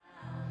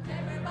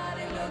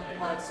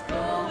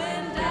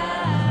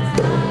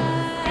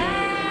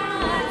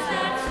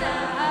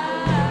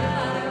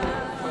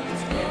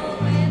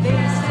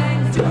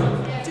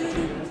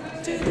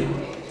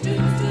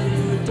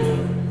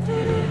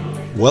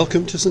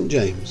Welcome to St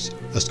James,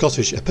 a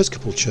Scottish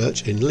Episcopal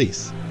church in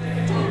Leith.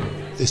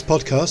 This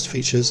podcast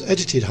features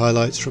edited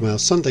highlights from our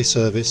Sunday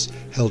service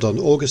held on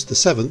August the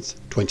 7th,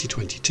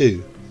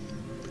 2022.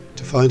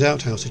 To find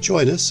out how to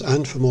join us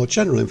and for more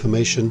general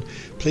information,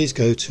 please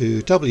go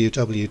to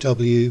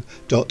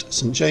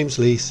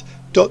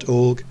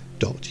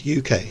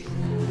www.stjamesleith.org.uk.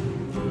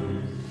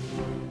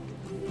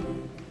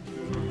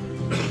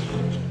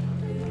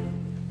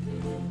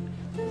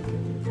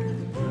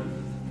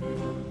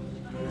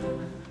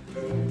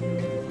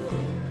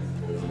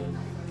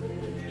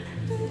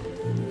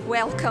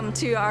 Welcome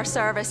to our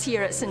service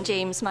here at St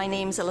James. My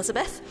name's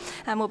Elizabeth,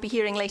 and we'll be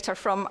hearing later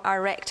from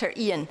our rector,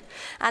 Ian.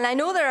 And I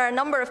know there are a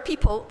number of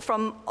people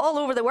from all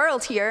over the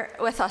world here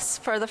with us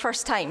for the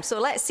first time. So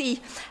let's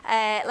see,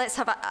 let's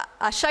have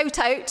a shout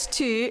out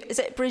to, is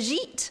it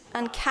Brigitte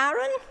and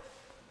Karen?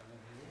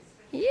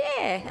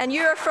 Yeah, and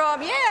you're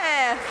from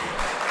Denmark?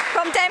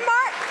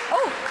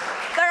 Oh,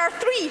 there are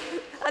three.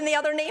 And the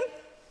other name?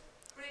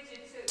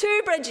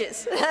 Two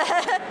Bridges.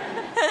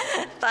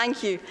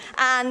 Thank you.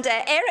 And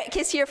Eric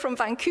is here from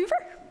Vancouver.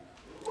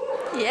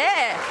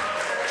 Yeah.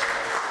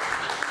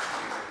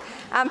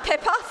 And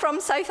Pippa from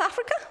South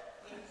Africa.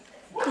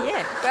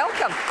 Yeah,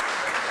 welcome.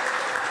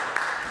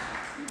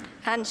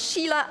 And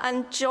Sheila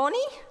and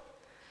Johnny.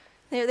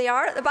 There they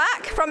are at the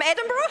back from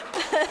Edinburgh.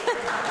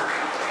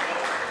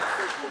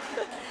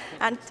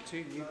 And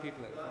two new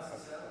people at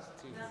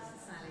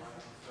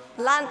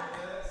the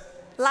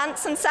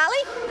Lance and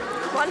Sally,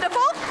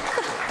 wonderful.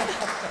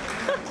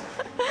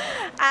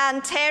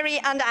 And Terry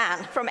and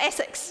Anne from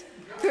Essex.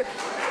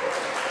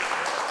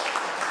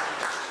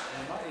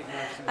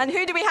 And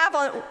who do we have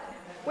on?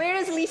 Where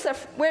is Lisa?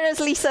 Where is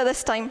Lisa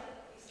this time?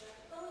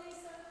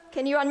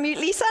 Can you unmute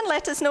Lisa and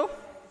let us know?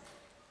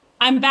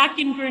 I'm back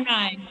in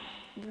Brunei.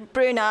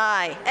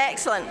 Brunei,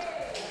 excellent.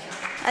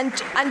 And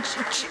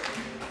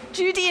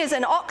Judy is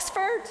in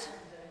Oxford.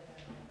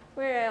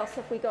 Where else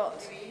have we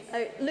got?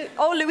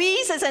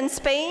 Louise is in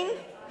Spain.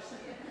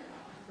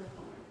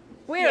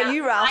 Where are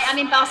you, Ralph? I'm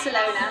in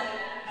Barcelona.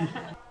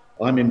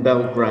 I'm in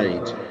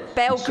Belgrade.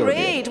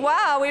 Belgrade,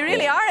 wow, we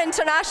really are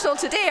international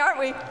today, aren't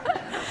we?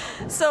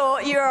 So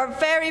you are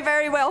very,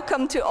 very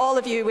welcome to all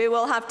of you. We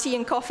will have tea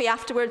and coffee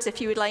afterwards if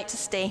you would like to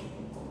stay.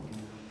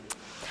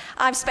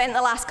 I've spent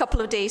the last couple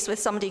of days with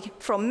somebody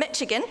from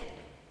Michigan,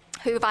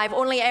 who I've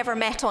only ever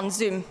met on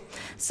Zoom.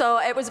 So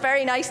it was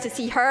very nice to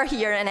see her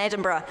here in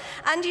Edinburgh.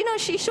 And you know,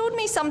 she showed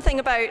me something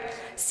about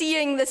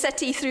seeing the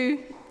city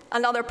through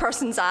another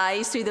person's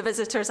eyes, through the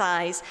visitor's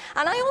eyes.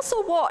 And I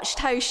also watched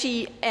how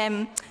she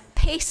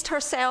paced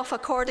herself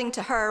according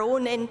to her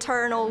own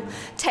internal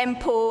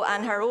tempo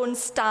and her own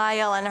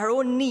style and her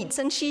own needs.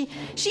 And she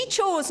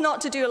chose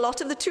not to do a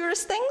lot of the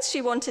tourist things.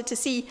 She wanted to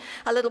see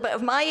a little bit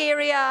of my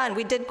area, and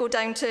we did go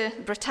down to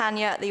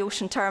Britannia at the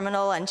ocean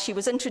terminal, and she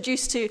was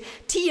introduced to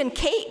tea and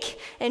cake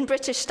in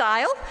British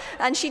style.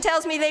 And she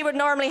tells me they would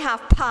normally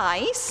have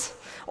pies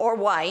or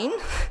wine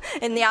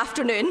in the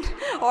afternoon,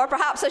 or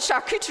perhaps a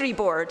charcuterie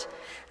board.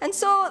 And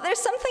so there's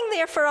something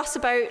there for us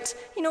about,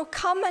 you know,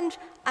 come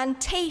and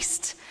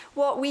taste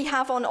what we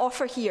have on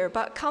offer here,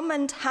 but come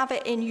and have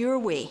it in your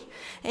way,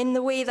 in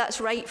the way that's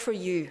right for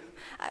you.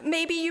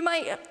 Maybe you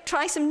might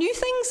try some new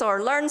things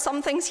or learn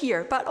some things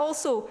here, but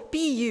also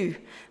be you,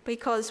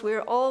 because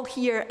we're all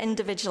here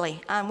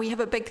individually, and we have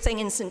a big thing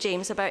in St.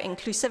 James about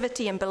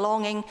inclusivity and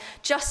belonging,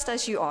 just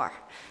as you are.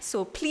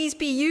 So please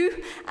be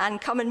you,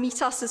 and come and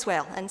meet us as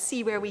well, and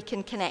see where we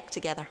can connect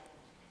together.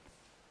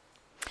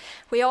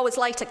 We always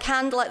light a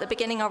candle at the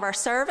beginning of our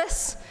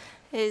service.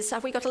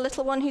 Have we got a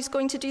little one who's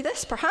going to do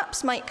this?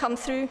 Perhaps might come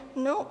through.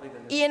 No?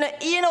 Ian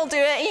will do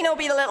it. Ian will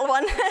be the little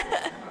one.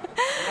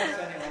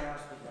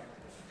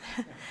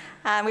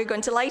 And we're going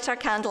to light our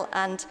candle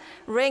and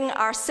ring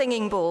our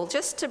singing bowl,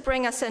 just to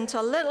bring us into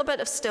a little bit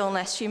of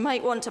stillness. You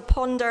might want to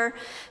ponder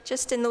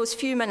just in those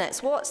few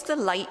minutes, what's the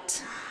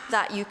light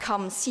that you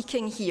come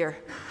seeking here?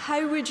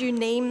 How would you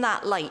name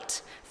that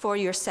light for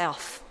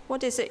yourself?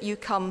 What is it you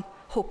come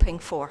hoping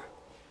for?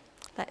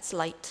 Let's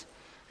light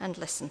and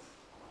listen.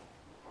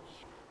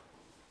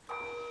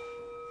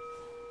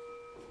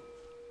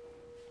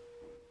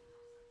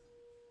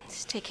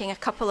 Just taking a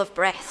couple of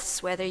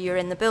breaths, whether you're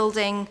in the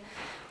building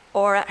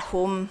or at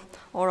home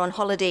or on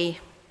holiday.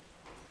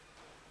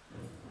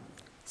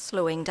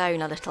 Slowing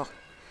down a little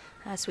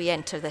as we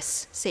enter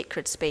this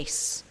sacred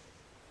space.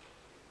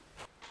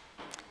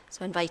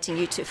 So inviting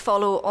you to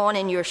follow on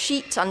in your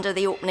sheet under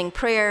the opening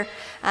prayer,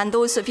 and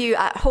those of you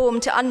at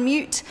home to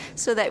unmute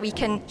so that we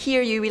can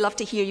hear you. We love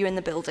to hear you in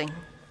the building.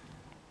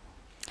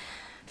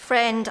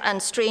 Friend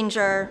and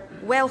stranger,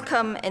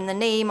 welcome in the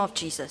name of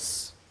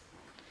Jesus.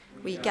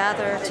 We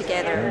gather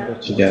together,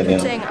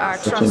 putting our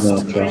trust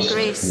in the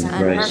grace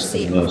and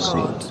mercy of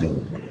God.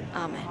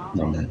 Amen.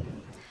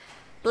 Amen.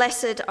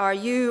 Blessed are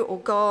you, O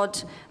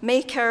God,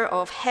 maker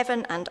of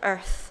heaven and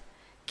earth,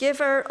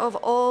 giver of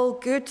all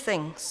good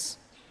things.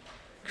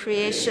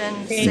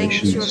 Creation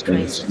sings your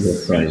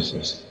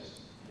praises.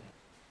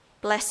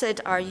 Blessed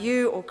are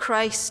you, O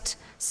Christ,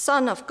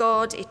 Son of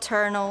God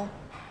eternal,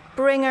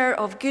 bringer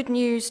of good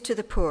news to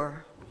the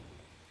poor.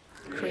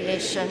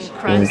 Creation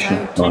cries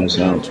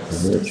out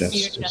for your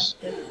justice.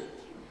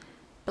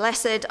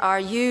 Blessed are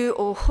you,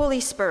 O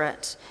Holy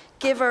Spirit,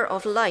 giver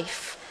of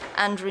life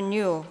and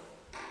renewal,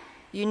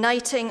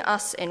 uniting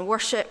us in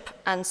worship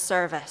and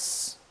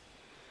service.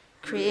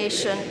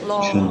 Creation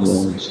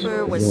longs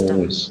for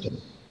wisdom.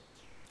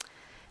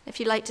 If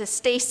you'd like to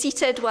stay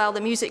seated while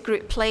the music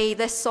group play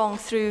this song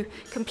through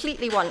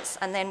completely once,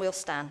 and then we'll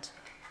stand.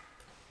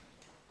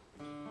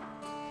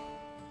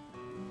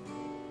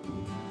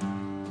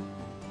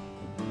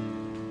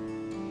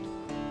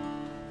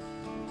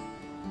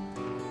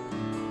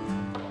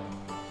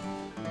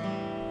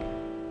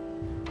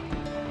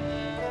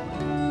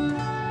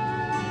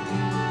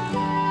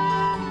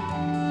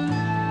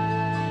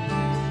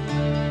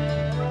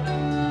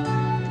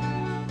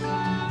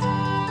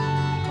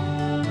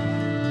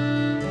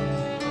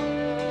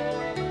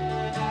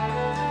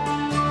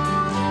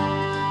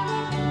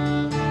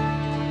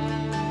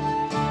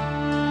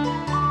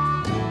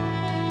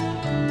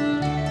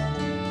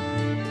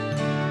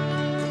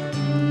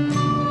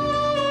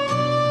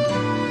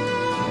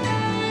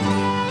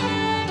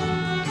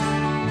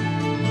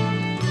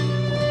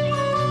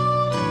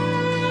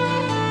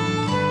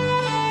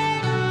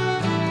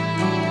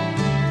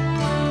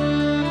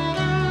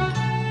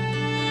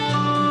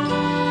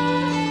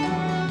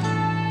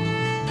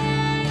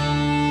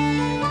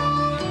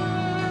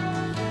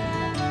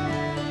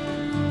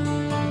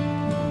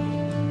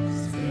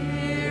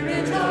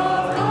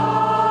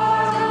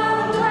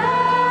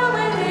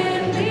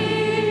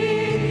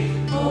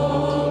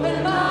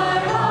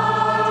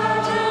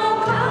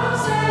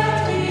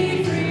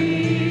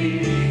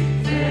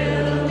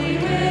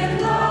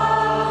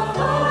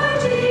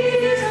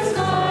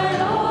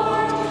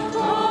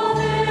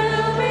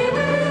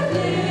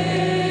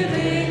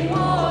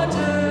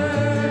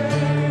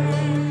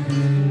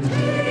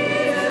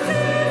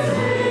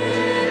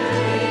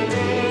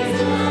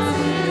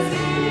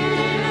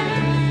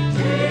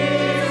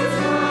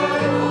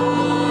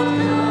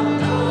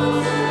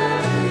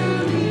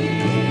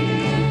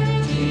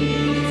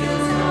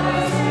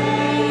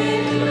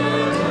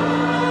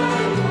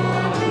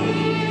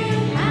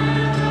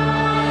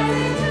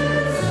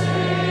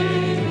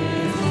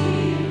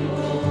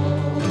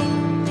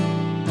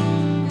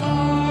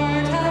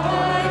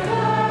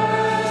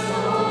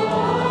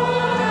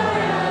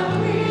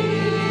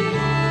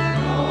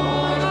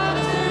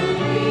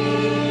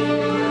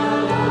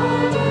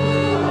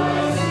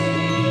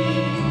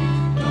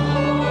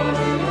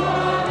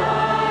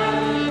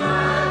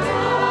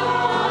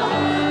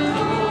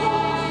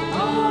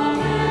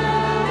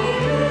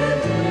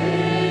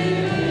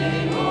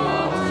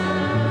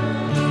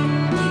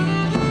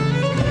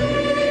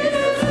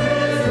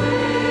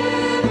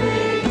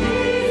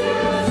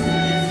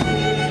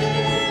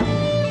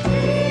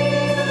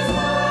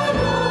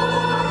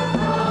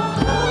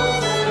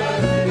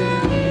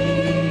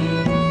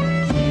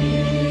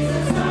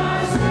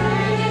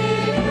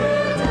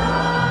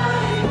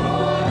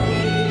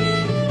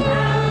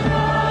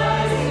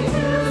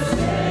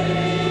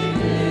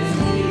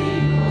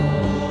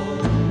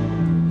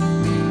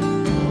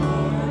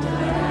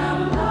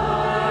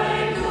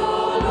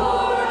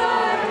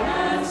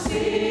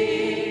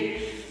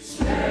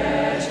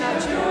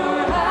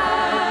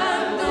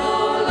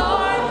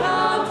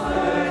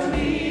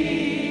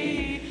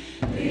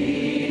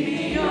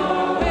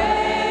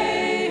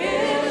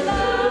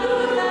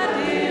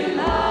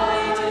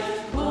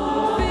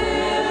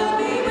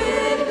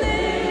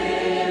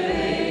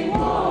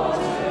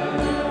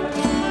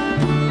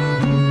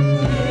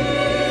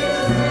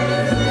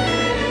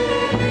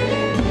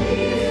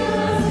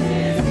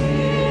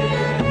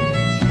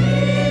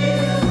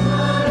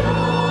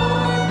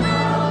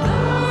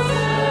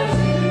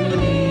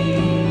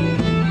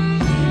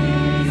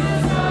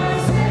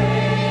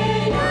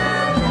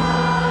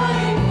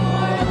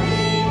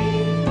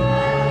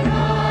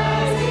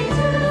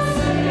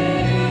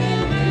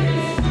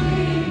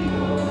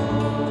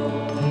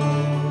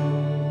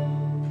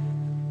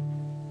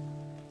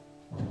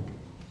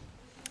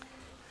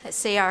 Let's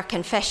say our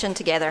confession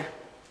together.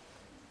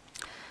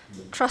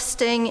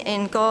 Trusting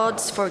in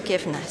God's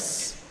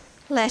forgiveness,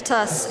 let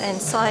us in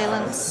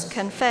silence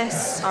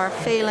confess our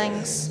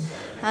failings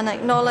and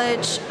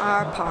acknowledge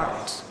our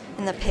part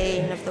in the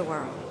pain of the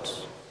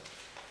world.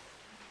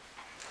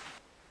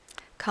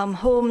 Come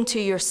home to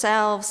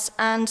yourselves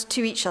and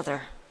to each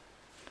other.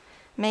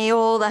 May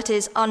all that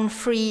is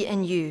unfree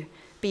in you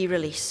be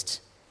released,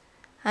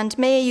 and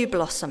may you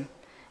blossom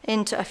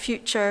into a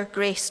future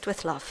graced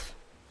with love.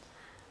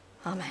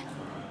 Amen.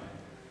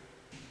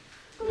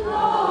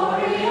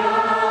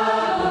 Gloria.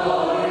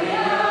 Gloria.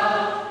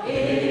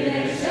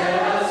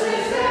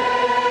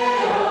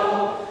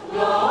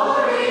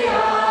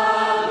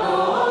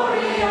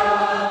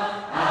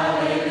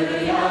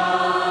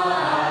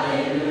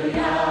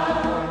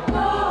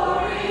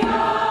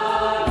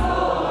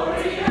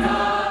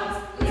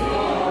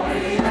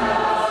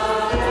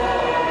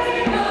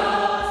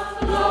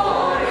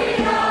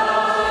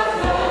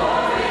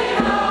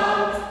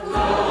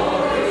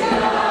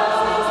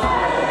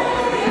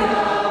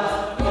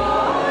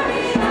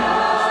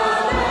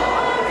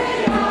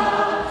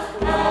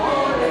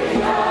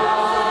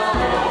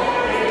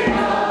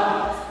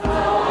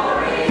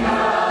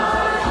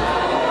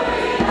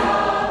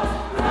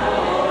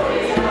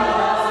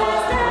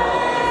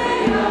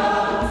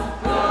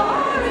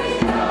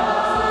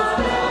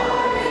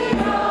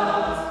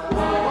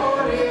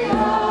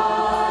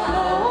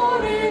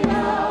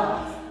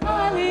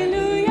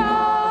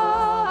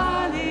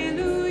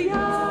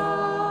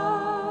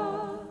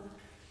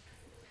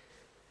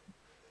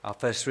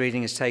 first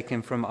reading is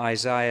taken from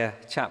Isaiah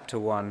chapter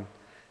 1,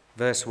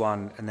 verse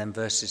 1, and then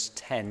verses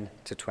 10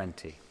 to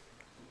 20.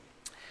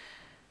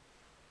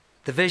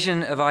 The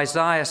vision of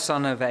Isaiah,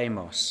 son of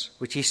Amos,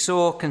 which he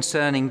saw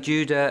concerning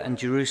Judah and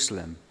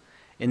Jerusalem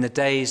in the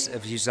days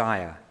of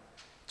Uzziah,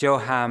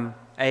 Jotham,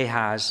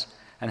 Ahaz,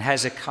 and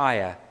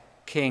Hezekiah,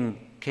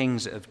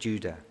 kings of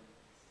Judah.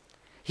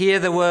 Hear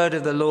the word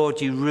of the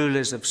Lord, you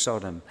rulers of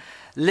Sodom.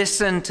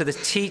 Listen to the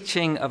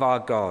teaching of our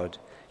God,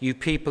 you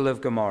people of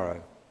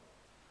Gomorrah.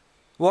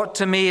 What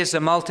to me is the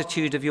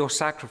multitude of your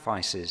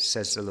sacrifices,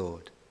 says the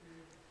Lord.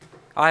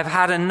 I have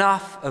had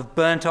enough of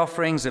burnt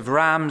offerings of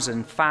rams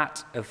and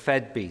fat of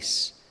fed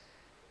beasts.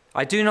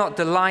 I do not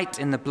delight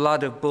in the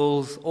blood of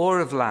bulls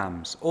or of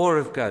lambs or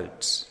of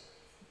goats.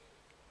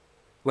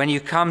 When you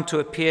come to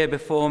appear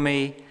before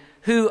me,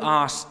 who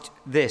asked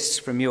this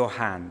from your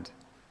hand?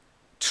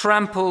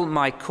 Trample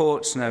my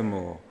courts no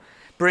more.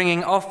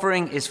 Bringing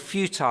offering is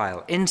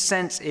futile.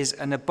 Incense is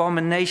an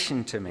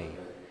abomination to me.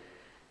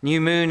 New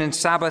moon and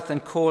Sabbath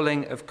and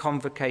calling of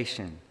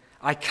convocation.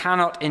 I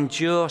cannot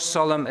endure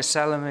solemn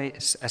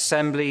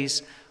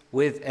assemblies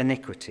with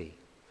iniquity.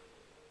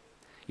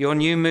 Your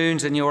new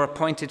moons and your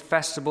appointed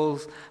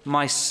festivals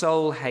my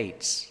soul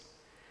hates.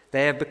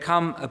 They have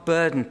become a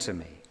burden to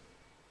me.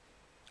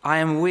 I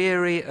am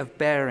weary of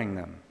bearing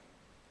them.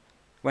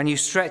 When you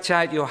stretch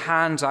out your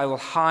hands, I will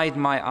hide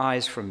my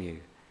eyes from you.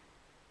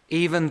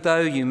 Even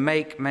though you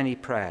make many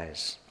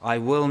prayers, I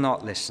will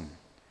not listen.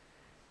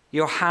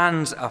 Your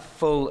hands are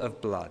full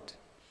of blood.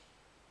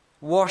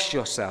 Wash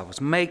yourselves,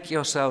 make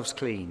yourselves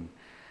clean.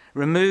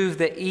 Remove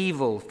the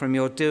evil from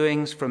your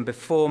doings from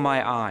before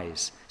my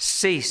eyes.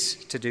 Cease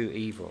to do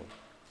evil.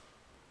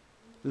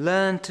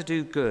 Learn to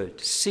do good,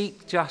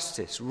 seek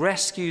justice,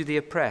 rescue the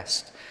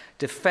oppressed,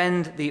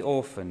 defend the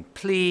orphan,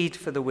 plead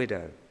for the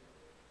widow.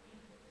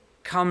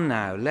 Come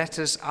now, let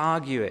us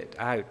argue it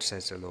out,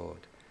 says the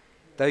Lord.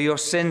 Though your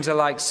sins are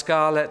like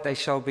scarlet, they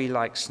shall be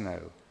like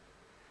snow.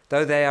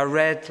 Though they are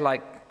red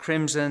like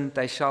crimson,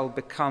 they shall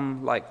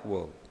become like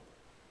wool.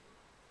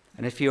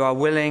 And if you are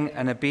willing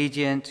and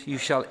obedient, you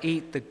shall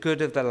eat the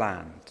good of the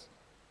land.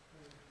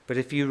 But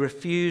if you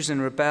refuse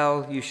and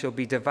rebel, you shall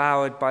be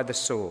devoured by the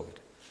sword,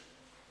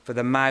 for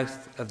the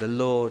mouth of the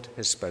Lord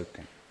has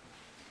spoken.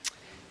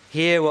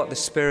 Hear what the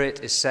Spirit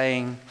is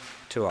saying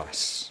to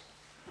us.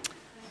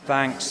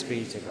 Thanks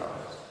be to God.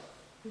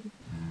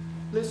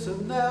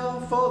 Listen now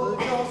for the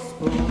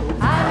gospel.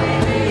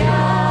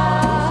 Hallelujah.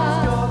 This is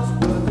God's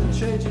word that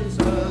changes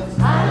us.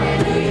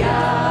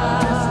 Hallelujah.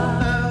 Listen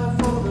now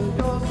for the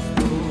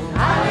gospel.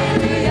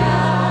 Hallelujah.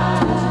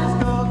 This is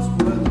God's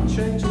word that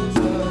changes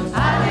us.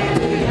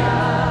 Hallelujah.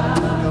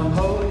 Come,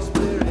 Holy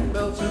Spirit,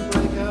 melt and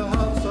break our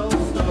hearts of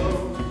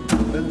stone,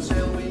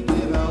 until we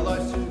give our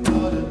lives to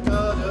God and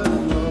God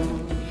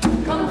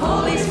alone. Come,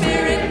 Holy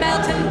Spirit,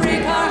 melt and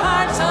break our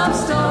hearts of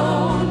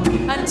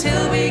stone,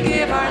 until we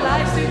give our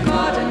lives to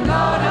God and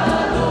God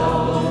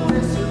alone.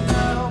 Listen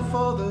now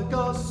for the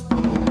gospel.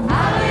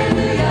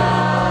 Hallelujah.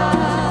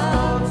 This is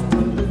God's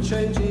word that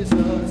changes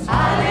us.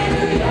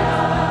 Hallelujah.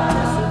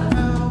 Listen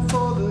now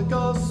for the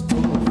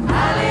gospel.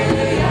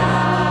 Hallelujah.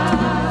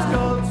 This is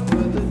God's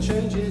word that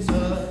changes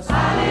us.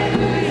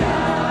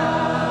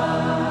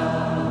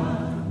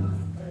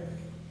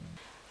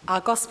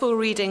 Our gospel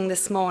reading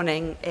this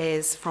morning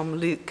is from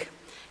Luke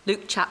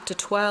chapter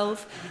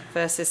 12,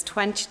 verses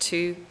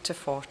 22 to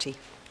 40.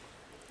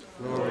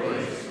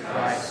 Glory to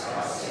Christ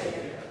our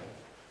Saviour.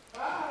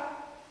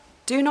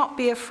 Do not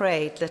be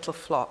afraid, little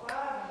flock,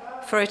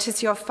 for it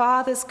is your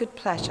Father's good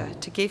pleasure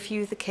to give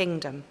you the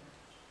kingdom.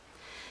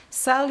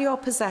 Sell your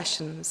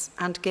possessions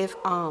and give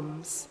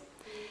alms.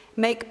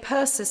 Make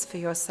purses for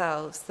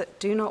yourselves that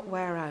do not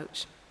wear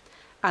out,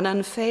 an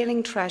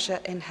unfailing treasure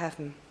in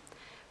heaven,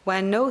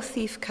 where no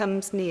thief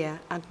comes near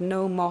and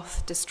no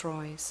moth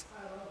destroys.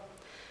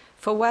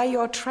 For where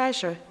your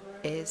treasure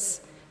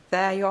is,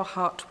 there your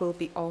heart will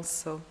be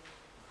also.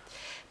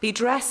 Be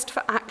dressed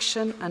for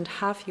action and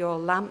have your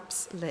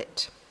lamps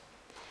lit.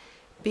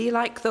 Be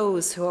like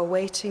those who are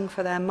waiting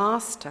for their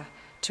master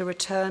to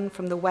return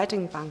from the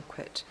wedding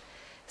banquet,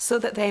 so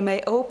that they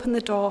may open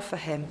the door for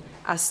him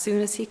as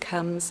soon as he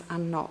comes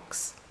and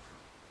knocks.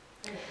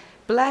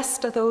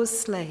 Blessed are those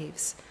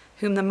slaves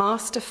whom the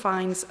master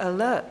finds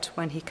alert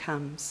when he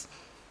comes.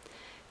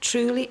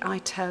 Truly, I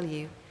tell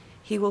you,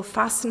 he will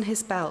fasten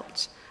his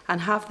belt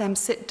and have them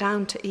sit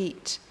down to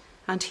eat,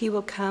 and he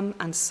will come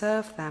and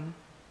serve them.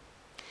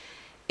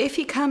 If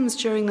he comes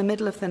during the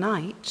middle of the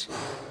night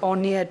or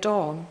near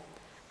dawn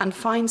and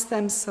finds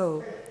them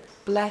so,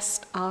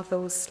 blessed are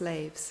those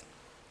slaves.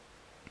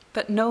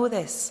 But know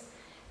this,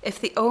 if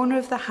the owner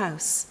of the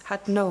house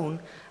had known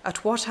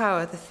at what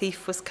hour the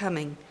thief was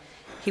coming,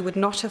 he would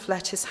not have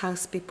let his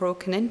house be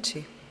broken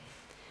into.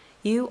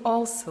 You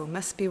also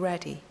must be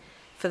ready,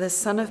 for the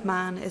Son of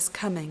Man is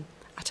coming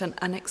at an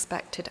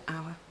unexpected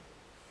hour.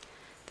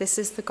 This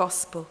is the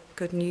gospel,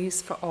 good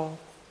news for all.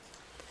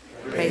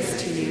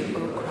 Praise to you,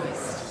 O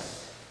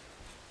Christ.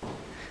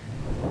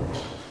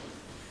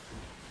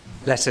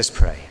 Let us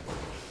pray.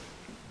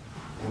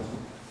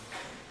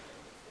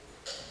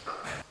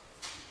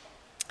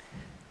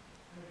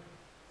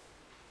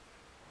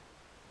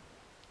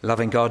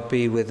 Loving God,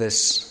 be with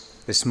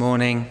us this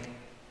morning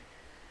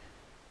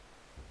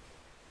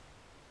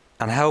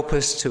and help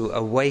us to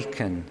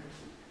awaken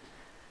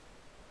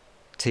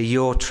to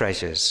your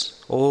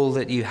treasures, all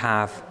that you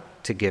have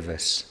to give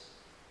us.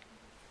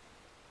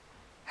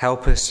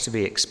 Help us to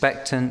be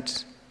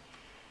expectant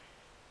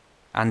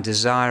and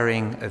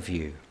desiring of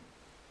you.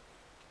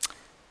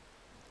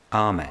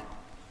 Amen.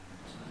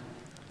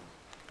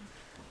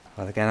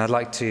 Well, again, I'd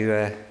like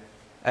to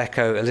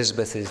echo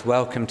Elizabeth's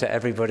welcome to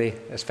everybody,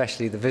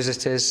 especially the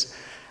visitors.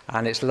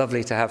 And it's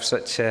lovely to have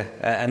such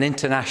an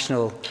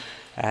international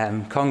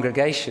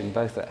congregation,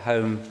 both at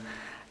home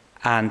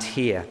and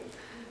here.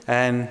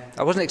 I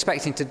wasn't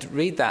expecting to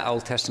read that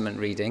Old Testament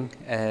reading,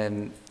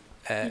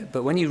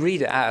 but when you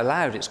read it out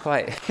aloud, it's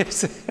quite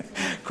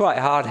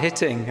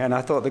hard-hitting. And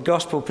I thought the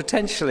gospel,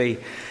 potentially,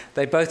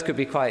 they both could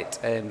be quite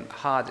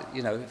hard,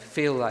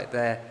 feel like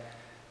they're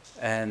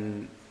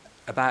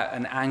about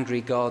an angry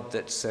God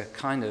that's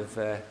kind of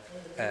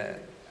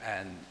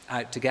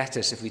out to get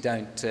us if we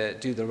don't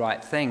do the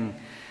right thing.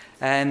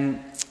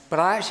 But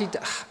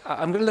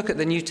I'm going to look at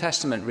the New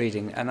Testament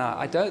reading, and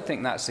I don't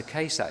think that's the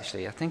case,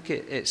 actually. I think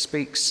it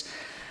speaks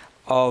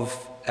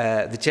of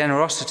the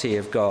generosity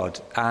of God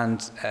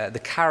and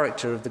the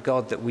character of the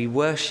God that we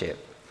worship.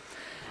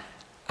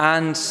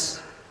 And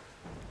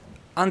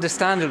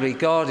understandably,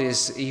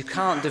 you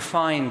can't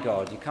define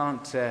God. You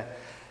can't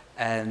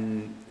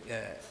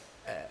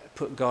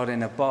put God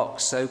in a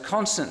box. So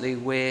constantly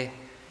we're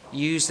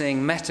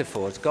using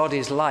metaphors. God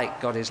is like,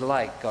 God is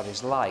like, God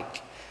is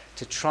like,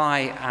 to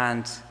try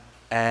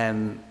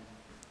and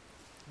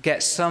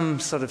get some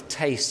sort of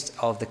taste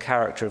of the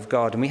character of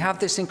God. And we have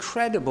this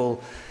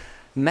incredible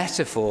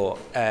metaphor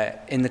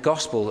in the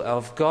gospel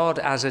of God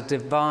as a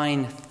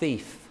divine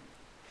thief.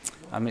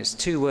 I mean, it's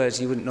two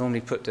words you wouldn't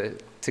normally put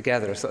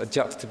together, a sort of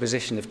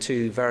juxtaposition of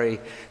two very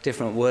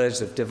different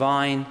words of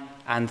divine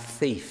and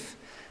thief.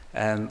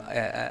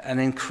 An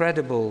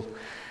incredible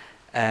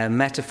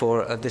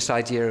metaphor of this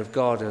idea of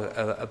God,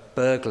 a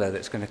burglar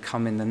that's going to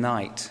come in the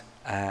night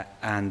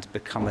and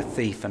become a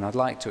thief. And I'd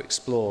like to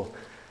explore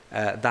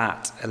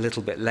that a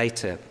little bit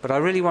later. But I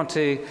really want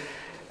to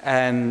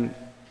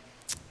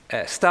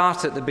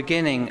start at the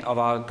beginning of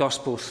our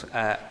gospel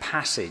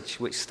passage,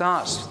 which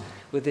starts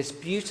with this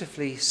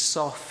beautifully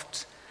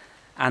soft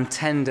and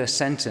tender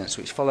sentence,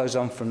 which follows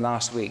on from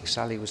last week.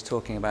 Sally was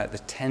talking about the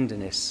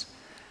tenderness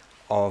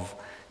of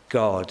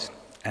God.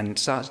 And it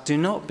starts, "Do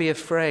not be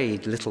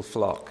afraid, little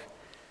flock,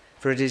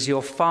 for it is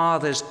your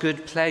Father's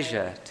good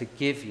pleasure to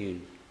give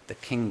you the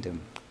kingdom."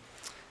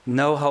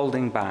 No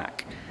holding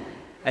back.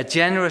 A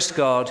generous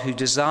God who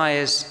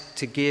desires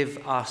to give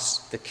us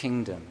the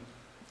kingdom,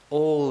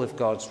 all of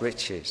God's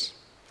riches.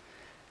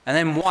 And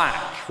then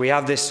whack, we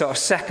have this sort of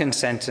second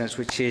sentence,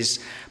 which is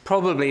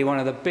probably one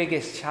of the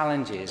biggest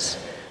challenges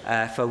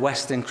for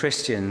Western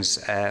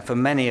Christians, for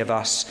many of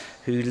us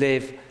who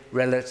live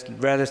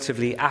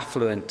relatively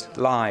affluent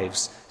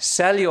lives.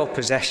 "Sell your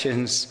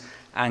possessions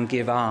and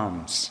give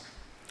alms.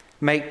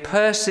 Make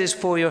purses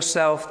for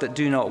yourself that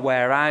do not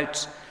wear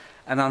out,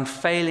 an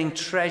unfailing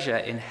treasure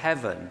in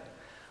heaven,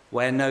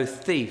 where no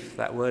thief,"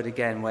 that word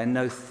again, "where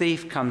no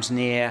thief comes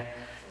near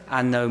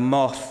and no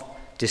moth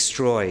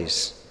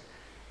destroys.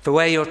 For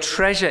where your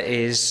treasure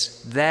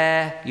is,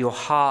 there your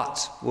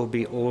heart will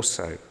be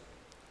also."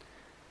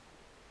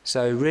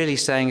 So really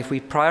saying if we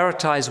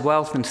prioritize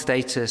wealth and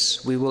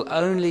status, we will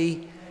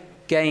only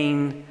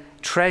gain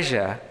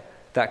treasure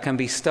that can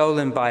be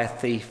stolen by a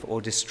thief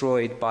or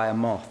destroyed by a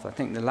moth. I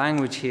think the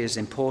language here is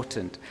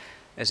important,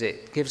 as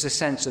it gives a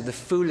sense of the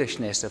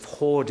foolishness of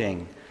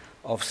hoarding,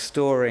 of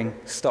storing,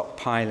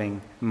 stockpiling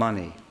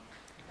money.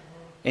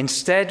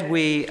 Instead,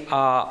 we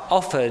are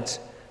offered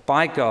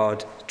by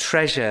God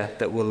treasure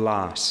that will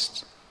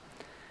last.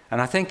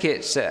 And I think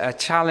it's a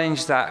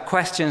challenge that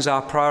questions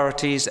our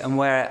priorities and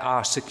where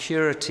our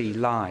security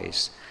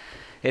lies.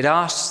 It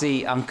asks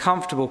the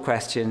uncomfortable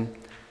question,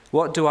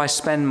 what do I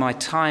spend my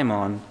time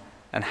on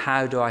and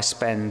how do I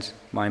spend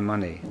my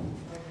money?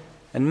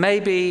 And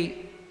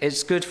maybe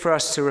it's good for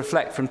us to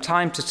reflect from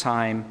time to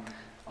time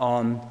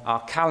on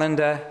our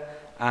calendar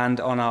and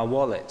on our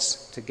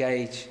wallets to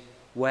gauge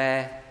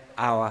where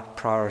our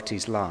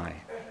priorities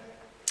lie.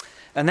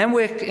 And then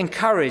we're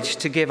encouraged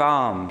to give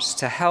alms,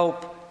 to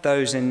help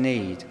those in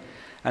need.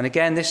 And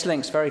again, this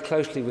links very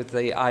closely with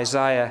the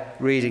Isaiah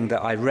reading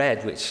that I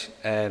read, which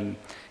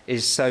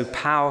is so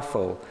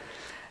powerful,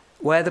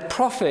 where the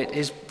prophet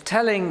is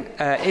telling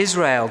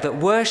Israel that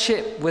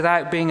worship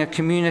without being a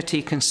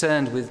community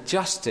concerned with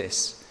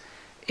justice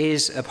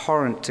is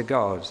abhorrent to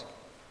God.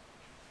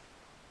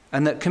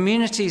 And that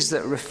communities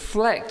that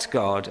reflect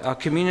God are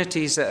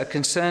communities that are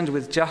concerned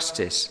with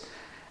justice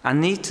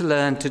and need to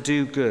learn to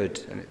do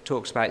good. And it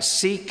talks about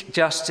seek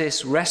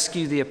justice,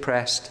 rescue the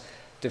oppressed,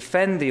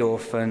 defend the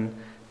orphan,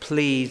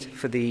 plead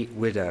for the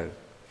widow.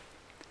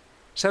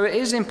 So it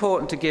is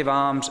important to give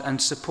alms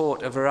and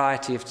support a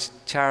variety of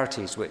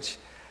charities, which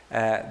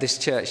this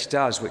church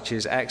does, which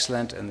is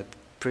excellent, and the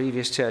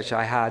previous church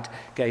I had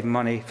gave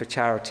money for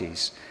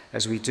charities,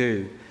 as we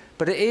do.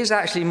 But it is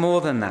actually more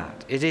than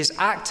that. It is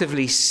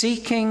actively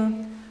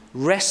seeking,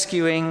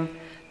 rescuing,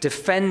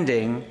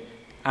 defending,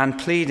 and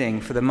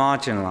pleading for the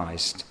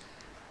marginalized,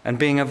 and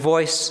being a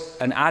voice,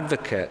 an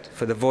advocate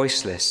for the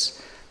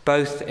voiceless,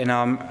 both in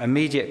our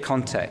immediate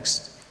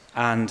context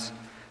and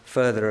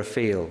further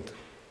afield.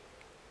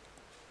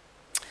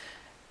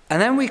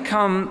 And then we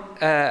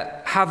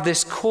have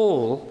this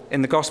call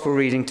in the gospel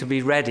reading to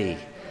be ready.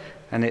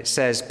 And it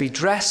says, be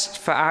dressed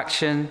for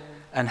action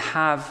and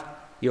have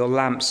your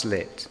lamps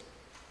lit.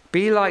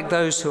 Be like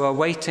those who are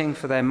waiting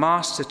for their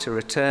master to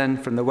return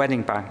from the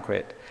wedding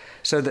banquet,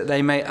 so that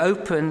they may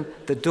open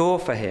the door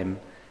for him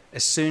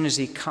as soon as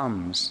he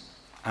comes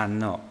and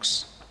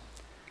knocks.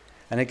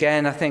 And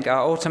again, I think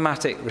our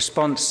automatic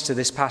response to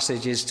this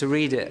passage is to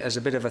read it as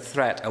a bit of a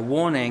threat, a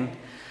warning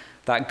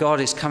that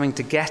God is coming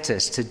to get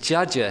us, to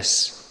judge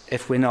us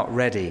if we're not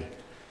ready.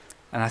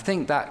 And I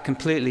think that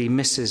completely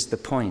misses the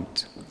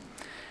point.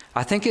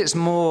 I think it's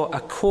more a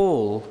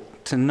call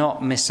to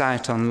not miss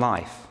out on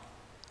life,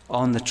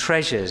 on the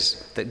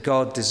treasures that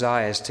God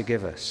desires to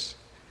give us.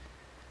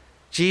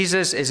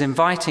 Jesus is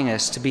inviting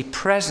us to be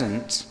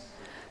present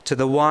to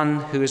the one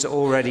who is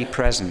already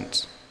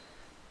present,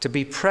 to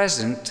be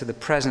present to the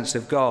presence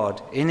of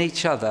God in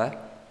each other,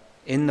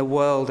 in the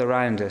world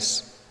around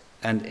us,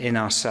 and in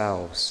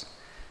ourselves.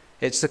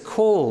 It's the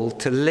call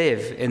to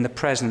live in the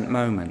present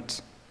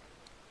moment.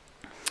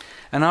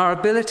 And our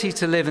ability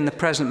to live in the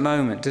present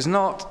moment does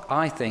not,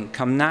 I think,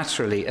 come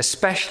naturally,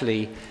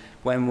 especially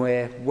when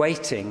we're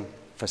waiting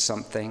for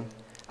something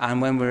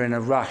and when we're in a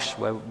rush,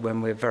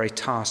 when we're very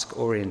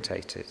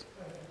task-orientated.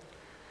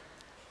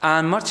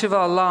 And much of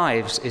our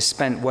lives is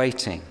spent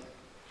waiting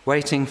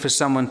for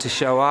someone to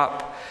show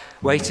up,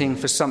 waiting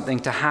for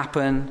something to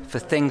happen, for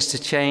things to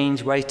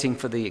change, waiting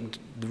for the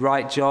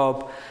right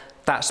job,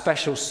 that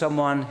special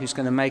someone who's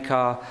going to make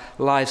our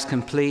lives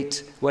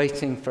complete,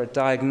 waiting for a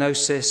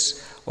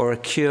diagnosis or a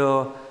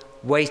cure,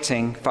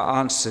 waiting for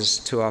answers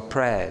to our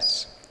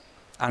prayers.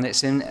 And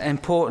it's an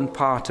important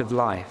part of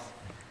life.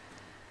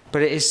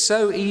 But it is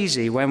so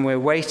easy when we're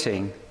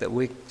waiting that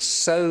we're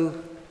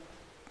so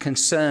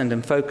concerned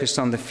and focused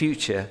on the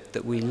future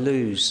that we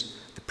lose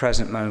the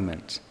present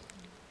moment.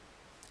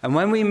 And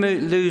when we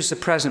lose the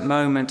present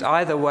moment,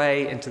 either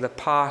way, into the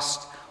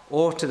past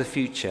or to the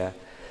future,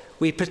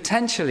 we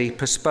potentially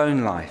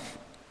postpone life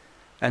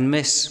and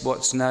miss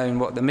what's known,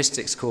 what the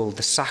mystics call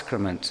the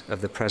sacrament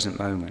of the present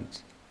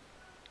moment.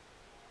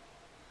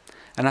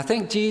 And I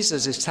think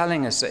Jesus is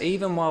telling us that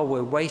even while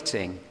we're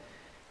waiting,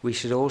 we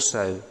should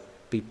also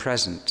be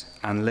present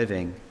and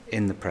living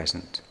in the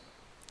present.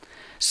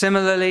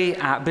 Similarly,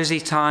 at busy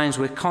times,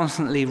 we're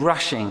constantly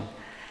rushing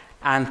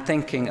and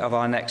thinking of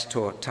our next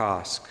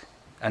task.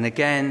 And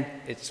again,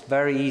 it's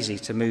very easy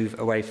to move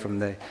away from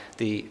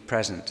the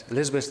present.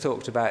 Elizabeth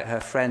talked about her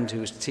friend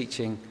who was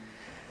teaching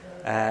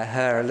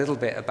her a little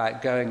bit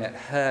about going at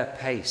her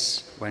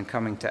pace when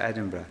coming to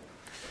Edinburgh.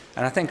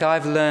 And I think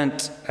I've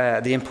learnt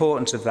the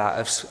importance of that,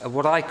 of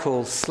what I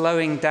call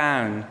slowing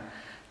down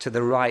to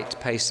the right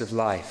pace of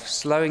life,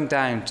 slowing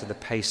down to the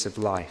pace of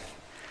life.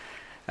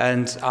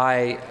 And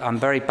I'm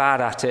very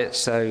bad at it,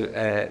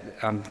 so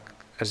I'm,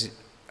 as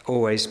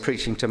always,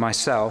 preaching to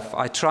myself.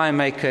 I try and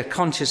make a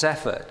conscious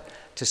effort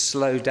to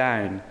slow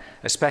down,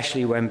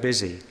 especially when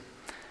busy.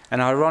 And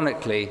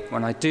ironically,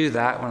 when I do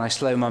that, when I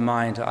slow my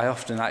mind, I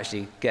often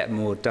actually get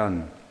more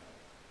done.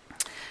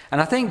 And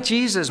I think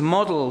Jesus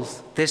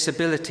models this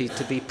ability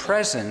to be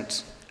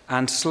present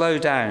and slow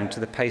down to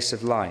the pace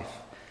of life.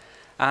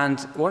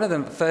 And one of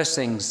the first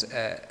things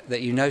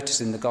that you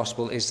notice in the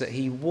gospel is that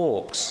he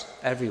walks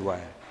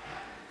everywhere,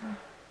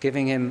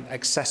 giving him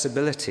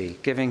accessibility,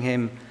 giving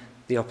him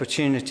the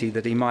opportunity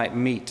that he might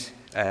meet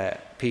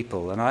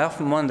people. And I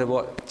often wonder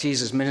what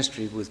Jesus'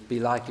 ministry would be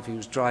like if he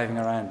was driving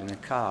around in a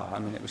car. I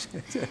mean,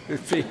 it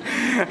would be...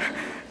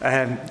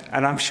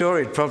 and I'm sure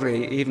he'd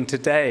probably, even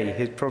today,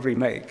 he'd probably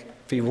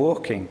be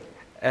walking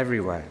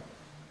everywhere.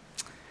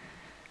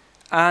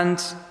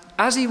 And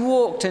as he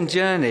walked and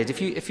journeyed,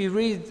 if you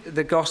read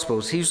the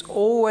Gospels, he was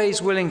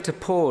always willing to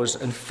pause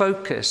and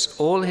focus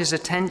all his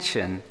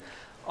attention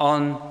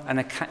on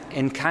an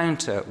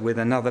encounter with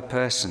another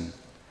person.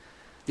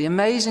 The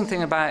amazing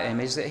thing about him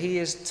is that he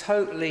is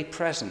totally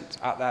present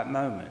at that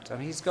moment. I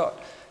mean, he's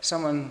got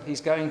someone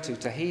he's going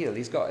to heal.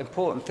 He's got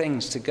important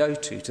things to go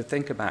to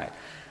think about.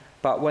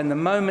 But when the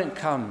moment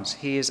comes,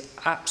 he is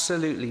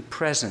absolutely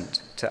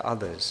present to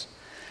others.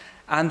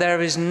 And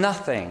there is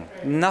nothing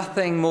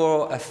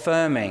more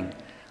affirming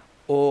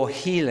or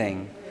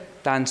healing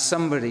than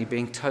somebody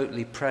being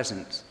totally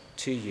present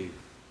to you.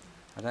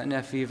 I don't know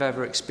if you've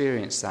ever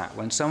experienced that.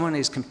 When someone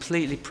is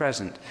completely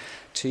present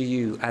to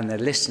you and they're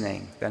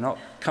listening, they're not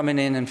coming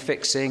in and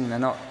fixing,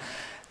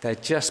 they're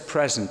just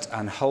present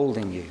and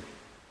holding you.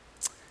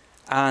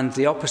 And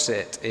the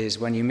opposite is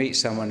when you meet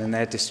someone and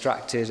they're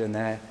distracted and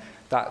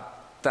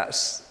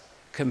that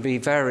can be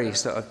very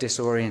sort of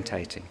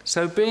disorientating.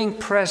 So being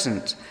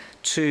present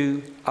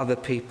to other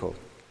people.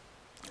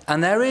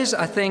 And there is,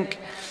 I think,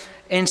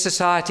 in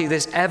society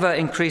this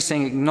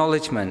ever-increasing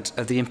acknowledgement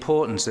of the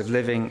importance of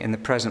living in the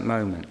present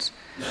moment.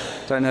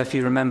 don't know if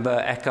you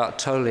remember Eckhart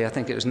Tolle. I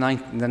think it was in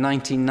the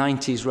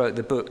 1990s, wrote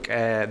the book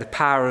The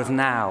Power of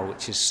Now,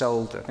 which has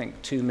sold, I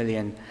think, 2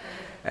 million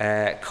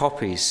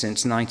copies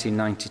since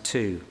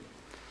 1992.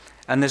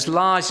 And there's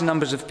large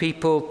numbers of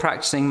people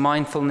practicing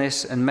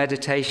mindfulness and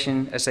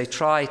meditation as they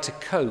try to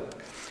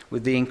cope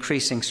with the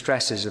increasing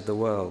stresses of the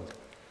world.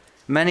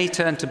 Many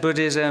turn to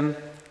Buddhism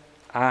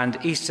and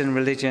Eastern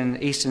religion,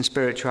 Eastern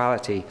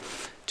spirituality,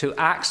 to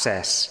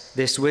access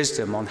this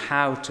wisdom on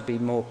how to be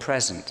more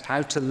present,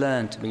 how to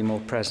learn to be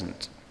more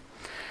present.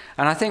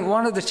 And I think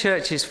one of the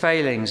church's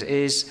failings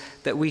is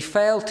that we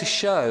fail to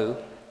show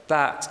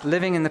that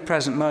living in the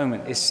present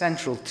moment is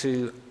central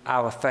to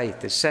our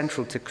faith, is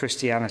central to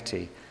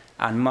Christianity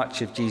and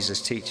much of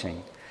Jesus'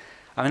 teaching.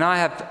 I mean, I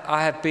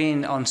have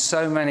been on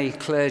so many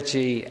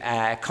clergy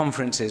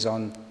conferences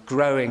on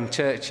growing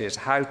churches,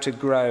 how to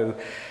grow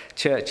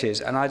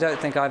churches, and I don't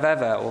think I've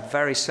ever, or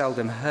very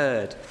seldom,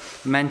 heard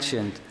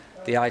mentioned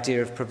the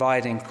idea of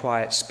providing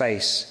quiet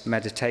space,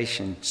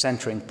 meditation,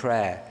 centering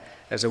prayer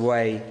as a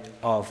way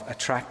of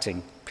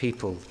attracting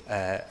people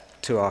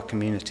to our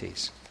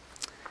communities.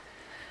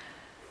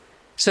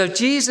 So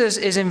Jesus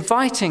is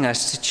inviting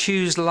us to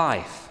choose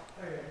life,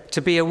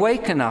 to be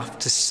awake enough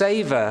to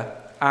savor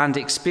and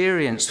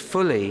experience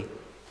fully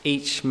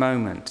each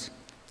moment,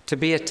 to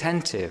be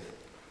attentive.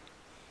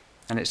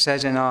 And it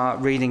says in our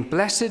reading,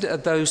 "Blessed are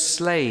those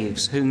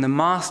slaves whom the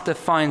master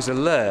finds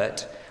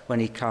alert when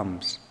he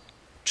comes.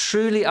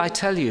 Truly I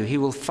tell you, he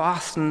will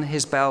fasten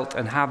his belt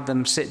and have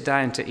them sit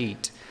down to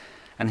eat,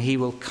 and he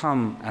will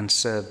come and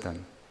serve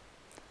them."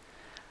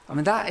 I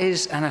mean, that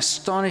is an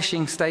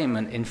astonishing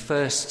statement in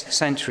first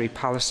century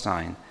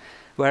Palestine,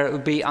 where it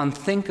would be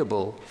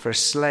unthinkable for a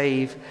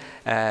slave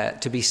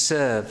to be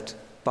served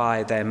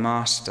by their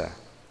master.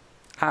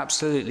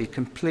 Absolutely,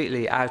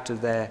 completely out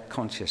of their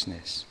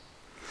consciousness.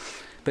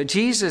 But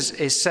Jesus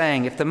is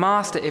saying,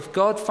 if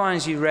God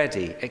finds you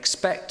ready,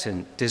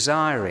 expectant,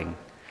 desiring,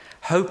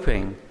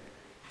 hoping,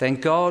 then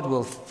God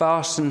will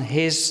fasten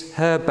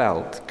her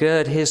belt,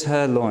 gird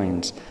her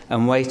loins,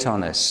 and wait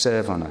on us,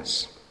 serve on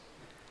us.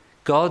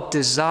 God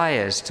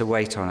desires to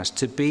wait on us,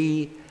 to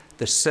be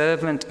the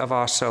servant of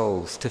our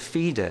souls, to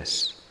feed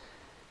us.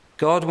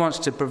 God wants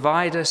to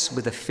provide us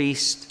with a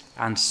feast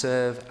and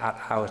serve at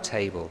our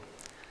table.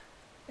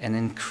 An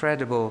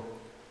incredible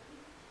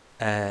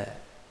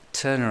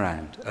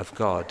turnaround of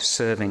God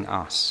serving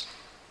us.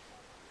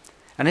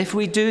 And if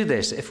we do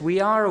this, if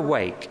we are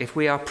awake, if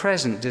we are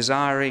present,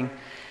 desiring,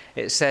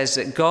 it says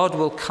that God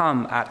will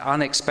come at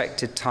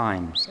unexpected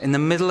times, in the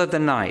middle of the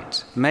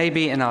night,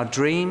 maybe in our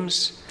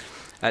dreams,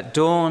 at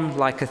dawn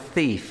like a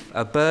thief,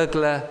 a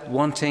burglar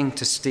wanting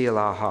to steal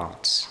our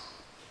hearts.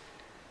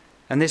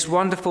 And this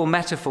wonderful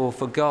metaphor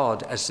for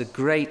God as the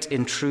great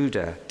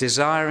intruder,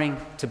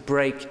 desiring to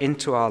break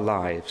into our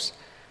lives,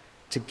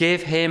 to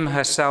give him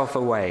herself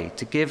away,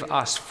 to give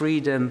us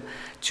freedom,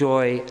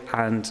 joy,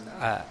 and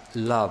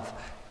love,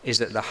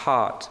 is at the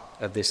heart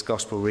of this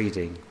gospel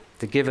reading,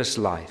 to give us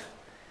life.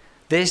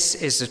 This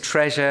is the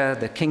treasure,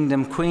 the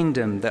kingdom,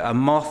 queendom that a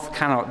moth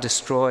cannot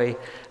destroy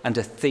and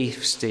a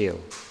thief steal.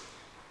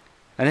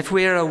 And if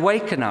we are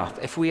awake enough,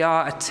 if we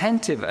are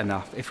attentive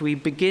enough, if we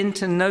begin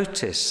to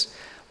notice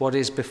what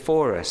is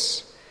before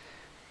us,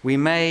 we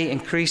may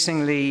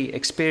increasingly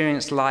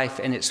experience life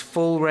in its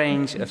full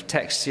range of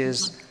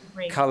textures,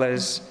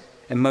 colors,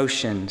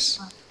 emotions,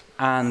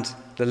 and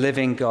the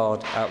living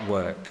God at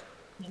work.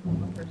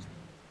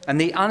 And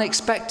the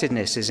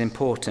unexpectedness is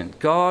important.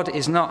 God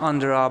is not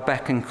under our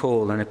beck and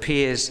call and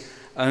appears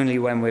only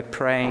when we're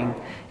praying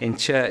in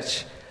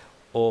church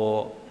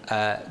or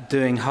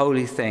doing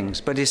holy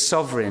things, but is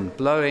sovereign,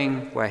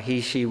 blowing where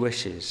she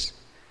wishes.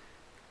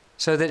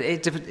 So that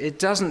it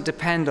doesn't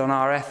depend on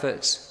our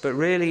efforts, but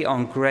really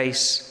on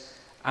grace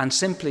and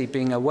simply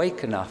being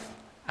awake enough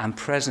and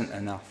present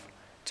enough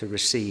to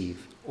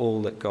receive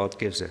all that God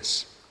gives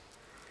us.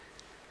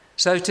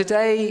 So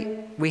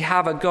today we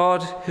have a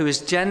God who is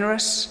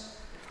generous,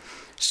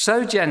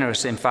 so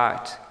generous in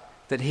fact,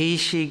 that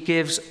she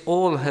gives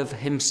all of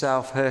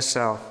himself,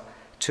 herself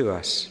to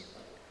us.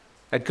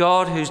 A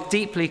God who's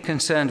deeply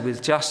concerned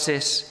with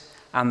justice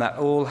and that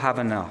all have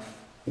enough.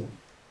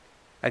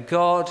 A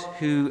God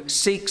who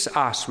seeks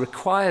us,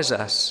 requires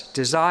us,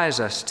 desires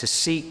us to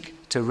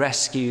seek, to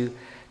rescue,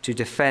 to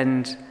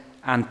defend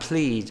and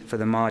plead for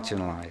the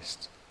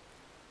marginalized.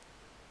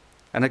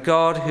 And a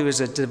God who is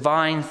a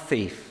divine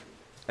thief,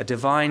 a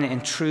divine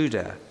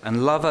intruder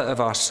and lover of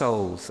our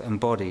souls and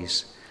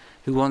bodies,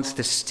 who wants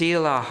to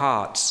steal our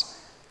hearts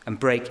and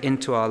break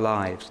into our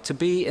lives, to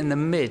be in the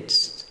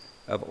midst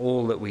of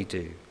all that we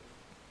do.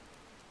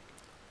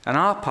 And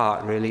our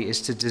part really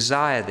is to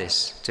desire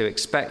this, to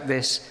expect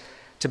this,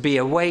 to be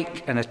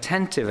awake and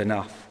attentive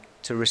enough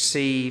to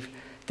receive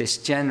this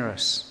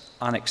generous,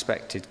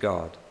 unexpected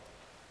God.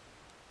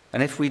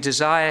 And if we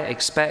desire,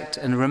 expect,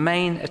 and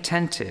remain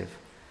attentive,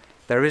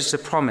 there is the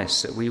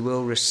promise that we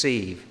will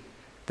receive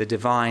the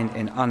divine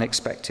in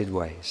unexpected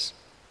ways.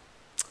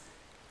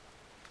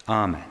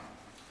 Amen.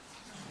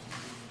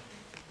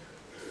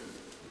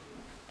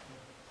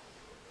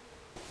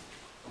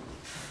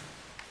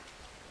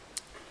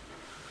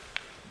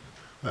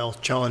 Well,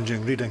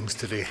 challenging readings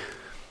today.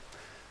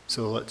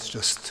 So let's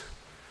just,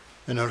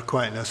 in our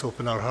quietness,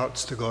 open our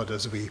hearts to God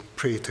as we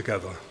pray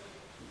together.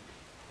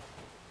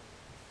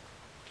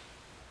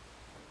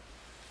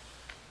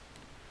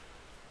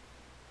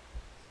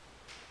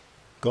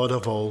 God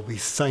of all, we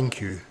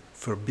thank you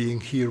for being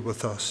here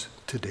with us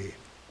today.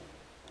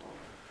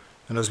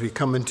 And as we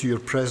come into your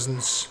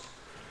presence,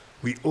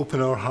 we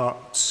open our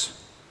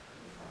hearts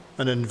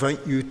and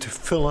invite you to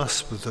fill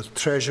us with the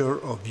treasure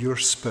of your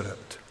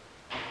Spirit,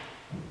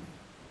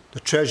 the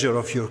treasure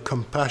of your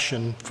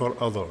compassion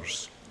for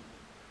others,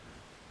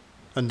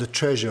 and the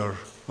treasure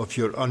of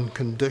your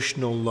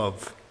unconditional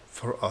love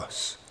for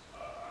us,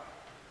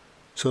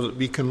 so that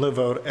we can live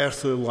our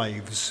earthly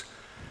lives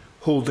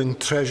holding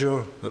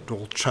treasure that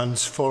will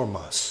transform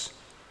us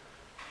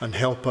and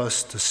help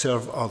us to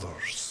serve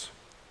others.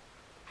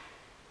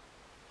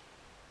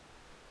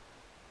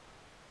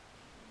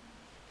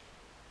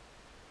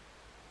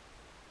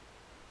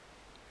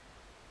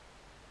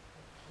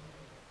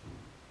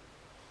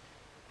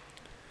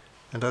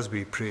 And as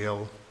we pray,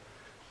 I'll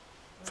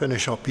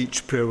finish up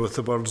each prayer with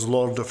the words,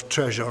 Lord of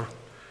treasure,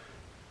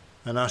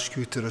 and ask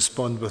you to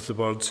respond with the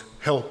words,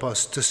 help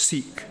us to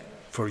seek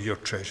for your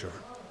treasure.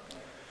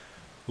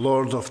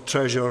 Lord of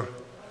treasure,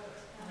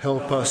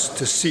 help us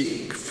to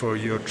seek for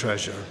your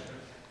treasure.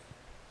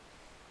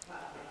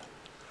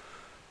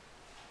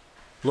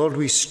 Lord,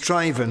 we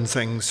strive in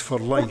things for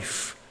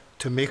life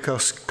to make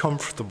us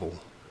comfortable,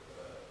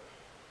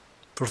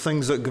 for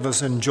things that give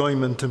us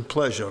enjoyment and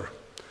pleasure,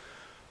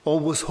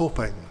 always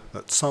hoping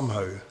that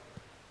somehow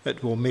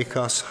it will make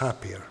us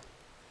happier.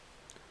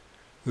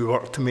 We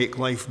work to make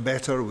life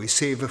better, we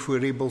save if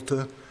we're able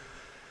to,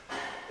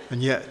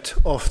 and yet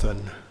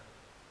often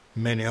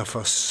many of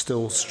us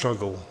still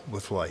struggle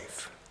with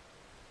life.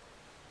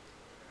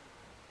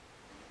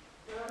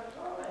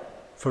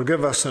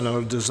 Forgive us in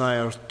our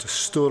desire to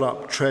store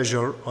up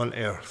treasure on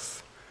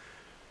earth,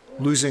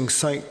 losing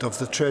sight of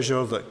the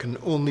treasure that can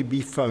only be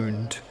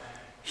found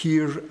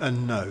here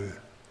and now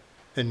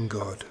in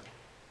God.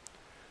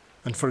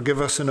 And forgive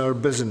us in our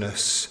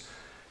busyness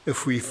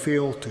if we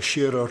fail to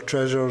share our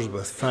treasures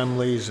with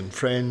families and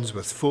friends,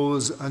 with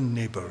foes and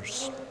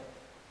neighbours.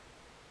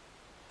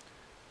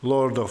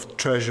 Lord of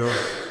treasure,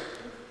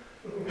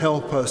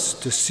 help us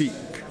to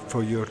seek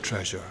for your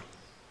treasure.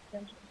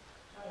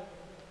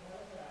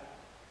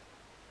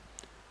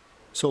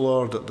 So,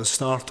 Lord, at the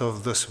start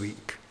of this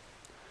week,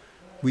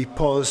 we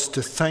pause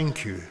to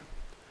thank you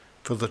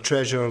for the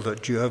treasure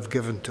that you have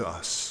given to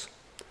us.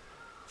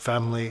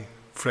 Family,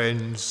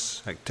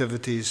 friends,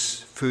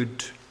 activities,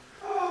 food,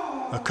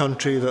 a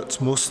country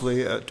that's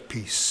mostly at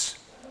peace.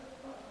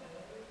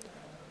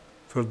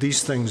 For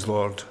these things,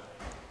 Lord,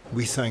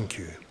 we thank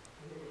you.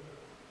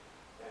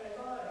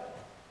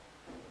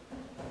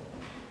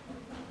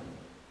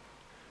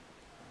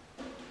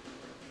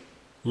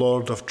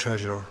 Lord of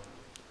treasure,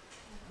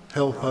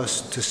 help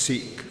us to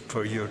seek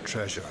for your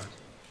treasure.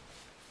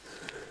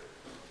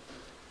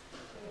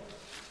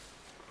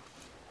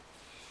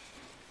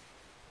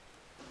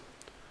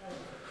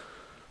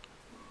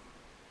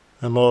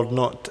 And Lord,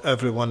 not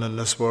everyone in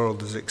this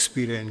world has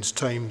experienced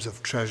times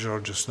of treasure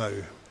just now.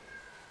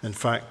 In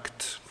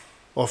fact,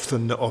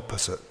 often the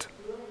opposite.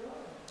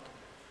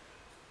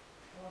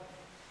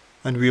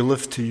 And we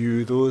lift to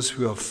you those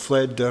who have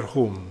fled their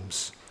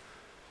homes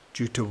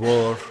due to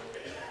war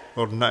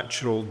or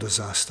natural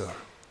disaster.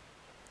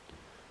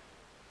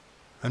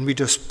 And we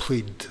just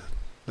plead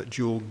that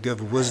you will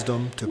give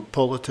wisdom to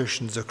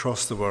politicians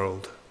across the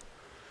world,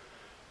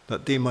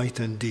 that they might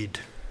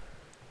indeed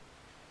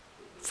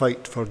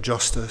fight for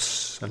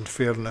justice and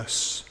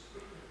fairness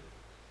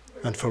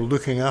and for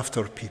looking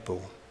after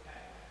people.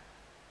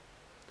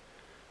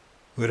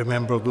 We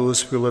remember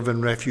those who live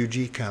in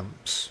refugee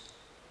camps,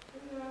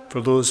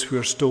 for those who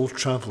are still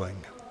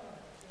travelling,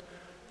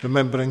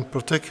 remembering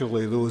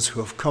particularly those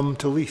who have come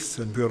to Leith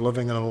and who are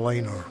living in a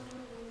liner.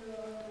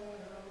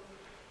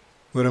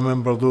 We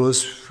remember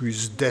those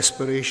whose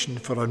desperation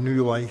for a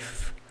new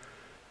life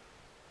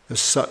is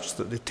such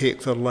that they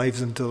take their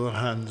lives into their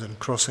hands in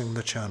crossing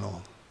the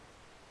channel.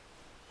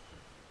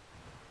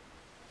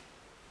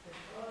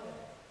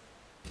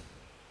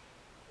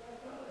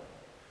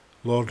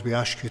 Lord, we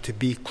ask you to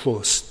be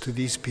close to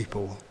these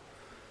people,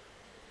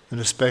 and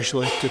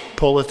especially to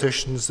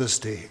politicians this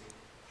day,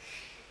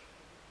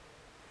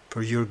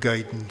 for your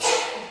guidance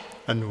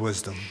and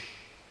wisdom.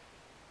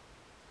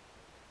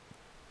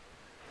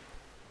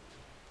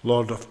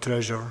 Lord of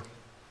treasure,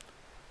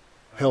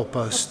 help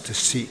us to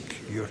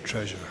seek your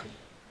treasure.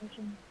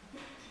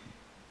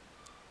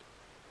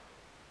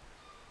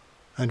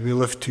 And we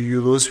lift to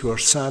you those who are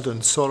sad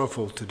and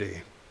sorrowful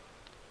today.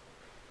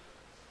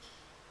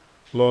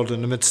 Lord,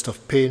 in the midst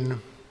of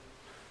pain,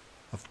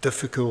 of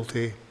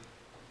difficulty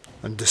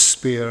and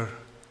despair,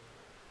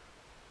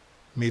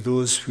 may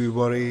those who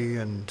worry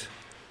and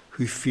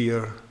who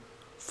fear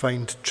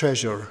find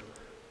treasure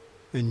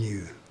in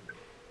you.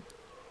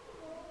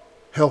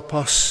 Help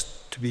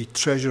us to be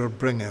treasure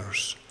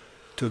bringers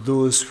to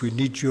those who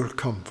need your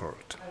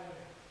comfort.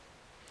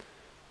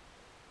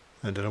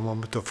 And in a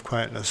moment of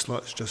quietness,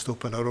 let's just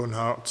open our own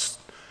hearts,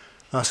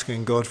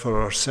 asking God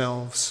for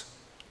ourselves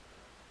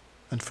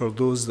and for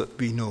those that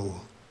we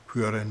know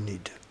who are in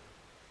need.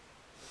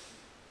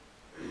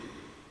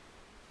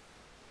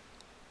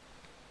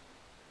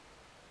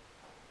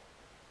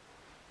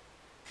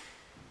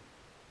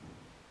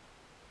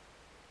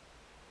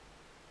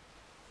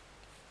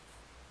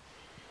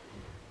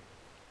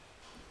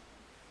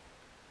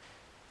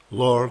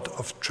 Lord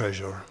of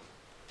treasure,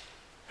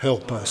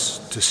 help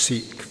us to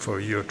seek for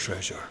your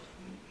treasure.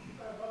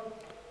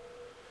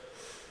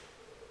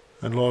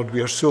 And Lord,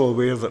 we are so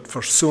aware that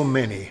for so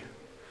many,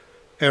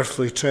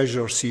 earthly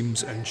treasure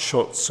seems in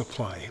short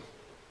supply.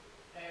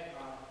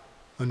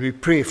 And we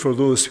pray for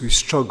those who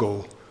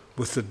struggle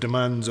with the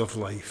demands of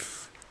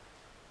life,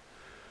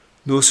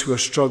 those who are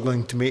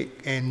struggling to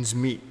make ends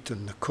meet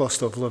and the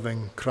cost of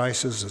living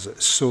crisis as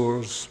it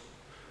soars,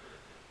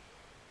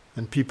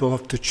 and people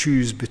have to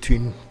choose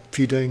between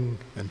feeding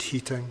and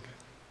heating.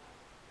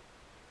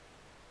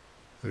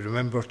 We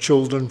remember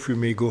children who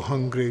may go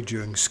hungry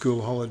during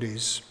school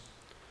holidays.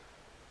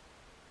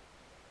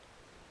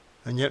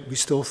 And yet we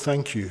still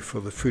thank you for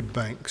the food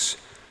banks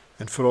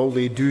and for all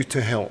they do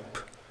to help,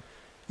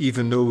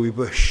 even though we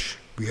wish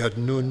we had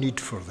no need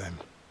for them.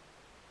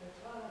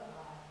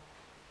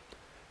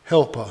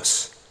 Help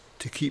us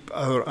to keep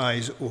our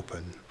eyes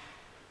open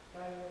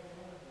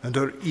and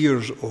our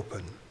ears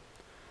open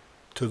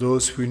to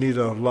those who need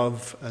our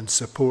love and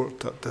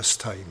support at this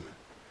time,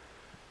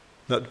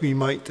 that we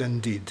might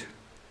indeed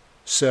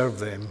serve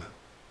them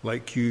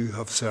like you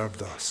have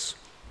served us.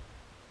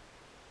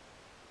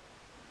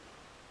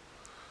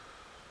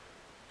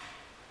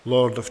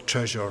 Lord of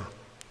treasure,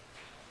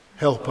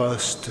 help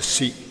us to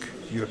seek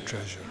your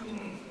treasure.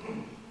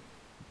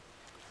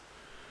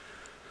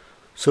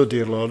 So,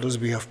 dear Lord, as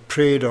we have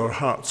prayed, our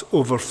hearts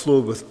overflow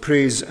with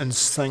praise and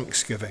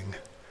thanksgiving,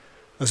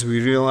 as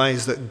we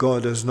realize that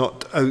God is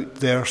not out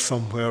there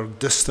somewhere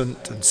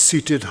distant and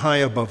seated high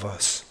above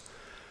us,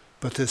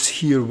 but is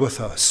here with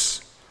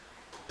us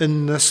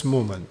in this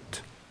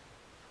moment,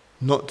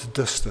 not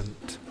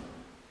distant,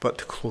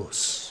 but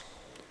close,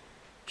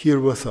 here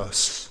with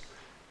us,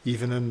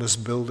 even in this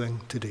building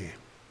today.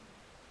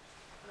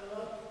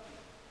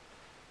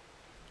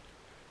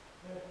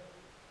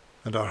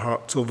 And our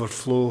hearts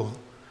overflow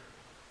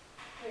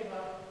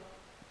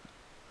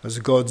as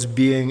God's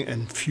being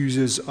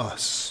infuses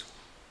us,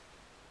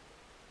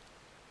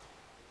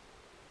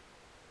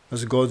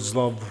 as God's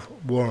love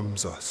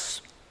warms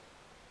us,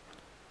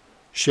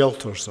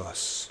 shelters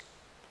us,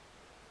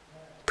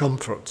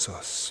 comforts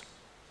us,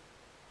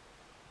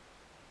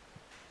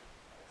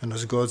 and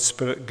as God's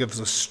Spirit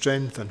gives us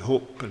strength and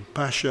hope and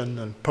passion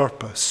and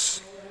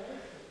purpose,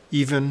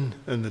 even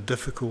in the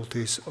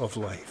difficulties of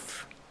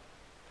life.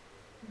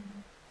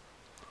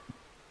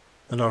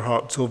 And our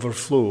hearts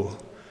overflow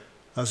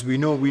as we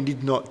know we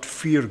need not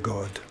fear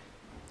God,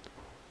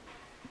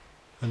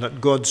 and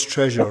that God's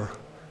treasure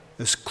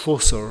is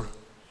closer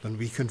than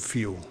we can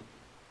feel,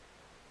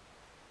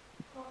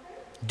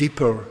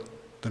 deeper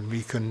than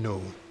we can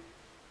know,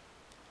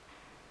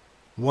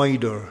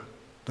 wider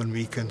than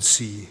we can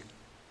see,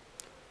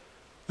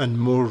 and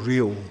more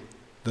real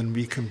than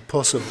we can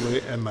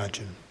possibly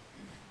imagine.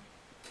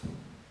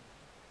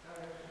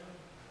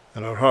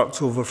 And our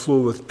hearts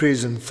overflow with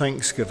praise and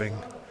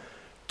thanksgiving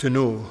to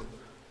know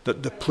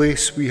that the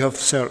place we have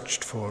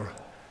searched for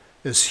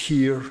is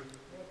here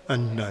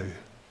and now,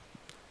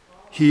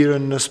 here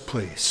in this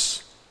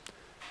place,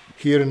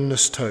 here in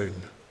this town,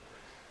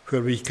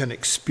 where we can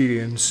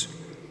experience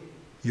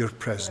your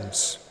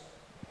presence.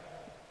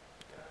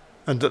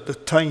 And that the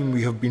time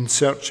we have been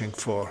searching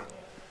for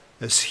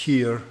is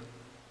here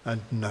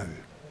and now.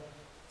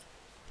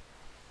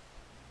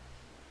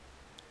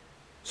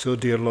 So,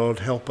 dear Lord,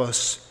 help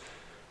us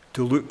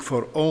to look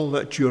for all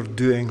that you're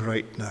doing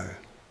right now.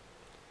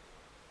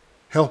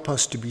 Help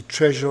us to be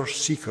treasure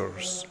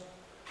seekers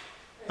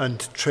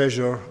and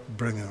treasure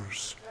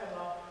bringers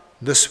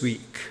this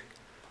week,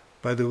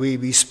 by the way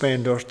we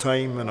spend our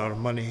time and our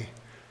money,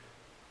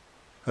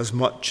 as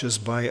much as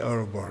by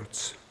our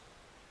words.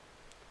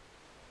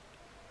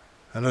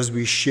 And as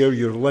we share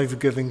your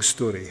life-giving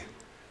story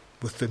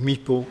with the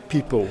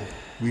people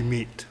we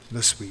meet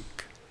this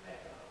week.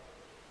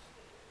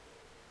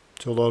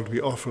 So, Lord,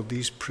 we offer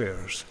these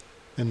prayers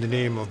in the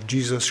name of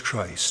Jesus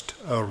Christ,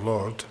 our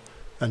Lord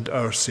and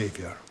our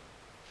Saviour.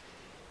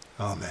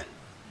 Amen.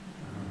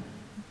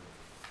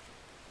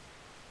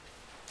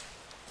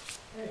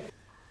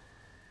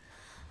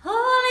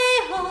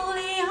 Holy,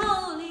 holy,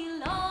 holy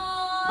Lord.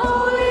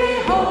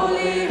 Holy,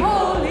 holy,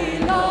 holy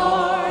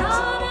Lord.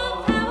 God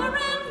of power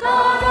and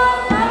God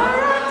of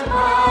power and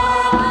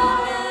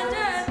might. Heaven and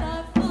earth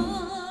are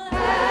full.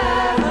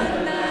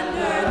 Heaven and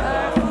earth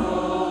are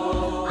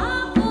full.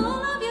 Are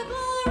full of your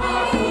glory.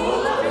 Are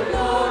full of your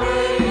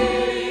glory.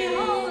 Holy,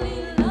 holy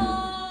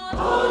Lord.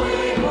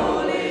 Holy,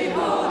 holy,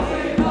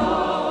 holy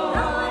Lord.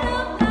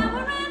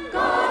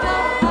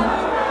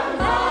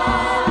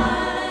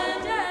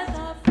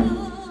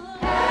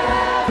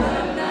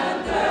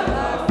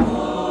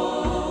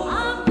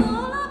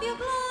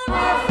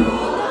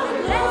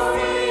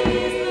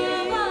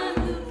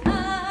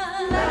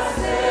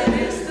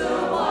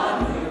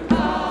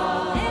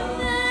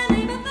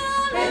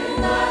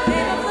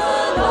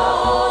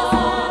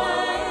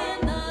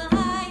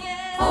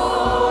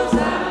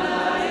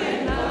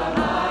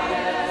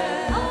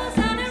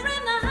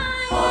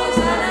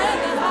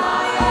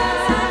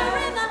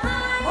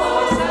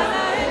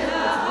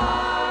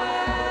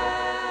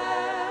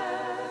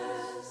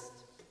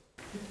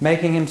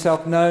 making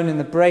himself known in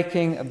the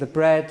breaking of the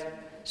bread,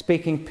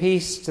 speaking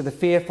peace to the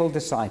fearful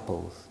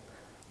disciples,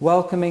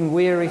 welcoming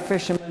weary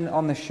fishermen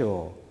on the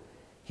shore.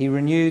 He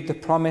renewed the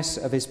promise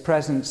of his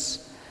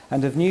presence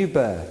and of new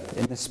birth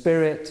in the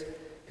Spirit,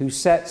 who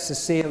sets the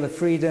seal of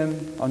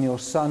freedom on your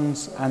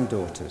sons and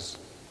daughters.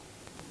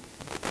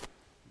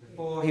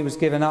 Before he was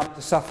given up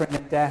to suffering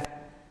and death,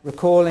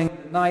 recalling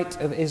the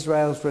night of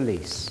Israel's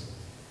release,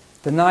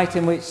 the night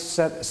in which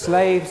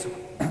slaves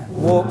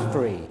walked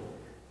free,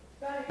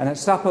 and at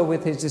supper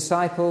with his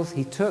disciples,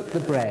 he took the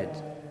bread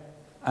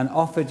and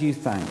offered you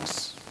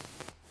thanks.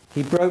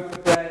 He broke the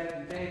bread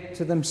and gave it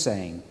to them,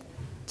 saying,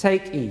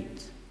 "Take,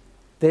 eat.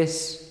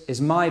 This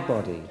is my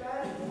body,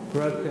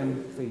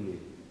 broken for you."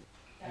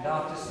 And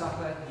after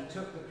supper, he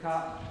took the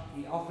cup,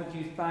 he offered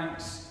you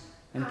thanks,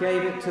 and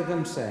gave it to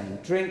them, saying,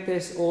 "Drink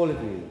this, all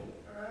of you.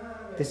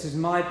 This is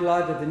my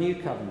blood of the new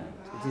covenant.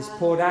 It is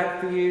poured out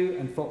for you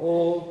and for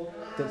all,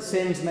 that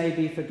sins may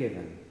be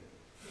forgiven.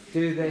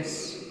 Do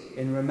this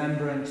in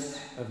remembrance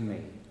of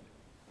me."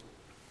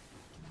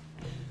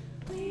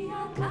 We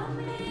are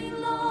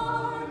coming,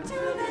 Lord,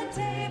 to the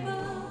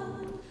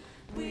table.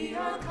 We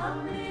are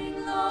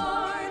coming,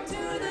 Lord,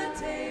 to the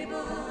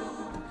table.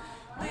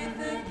 With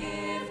the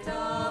gift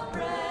of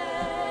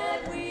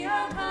bread, we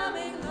are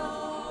coming,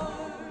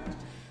 Lord.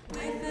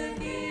 With the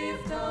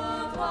gift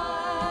of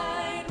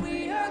wine,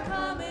 we are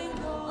coming,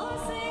 Lord. Oh,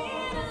 sing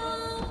it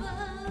over.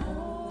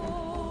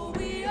 Oh,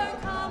 we are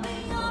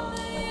coming,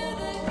 offer you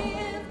the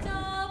gift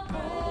of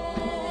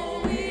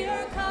bread. We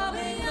are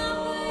coming,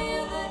 offer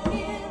you the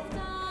gift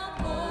of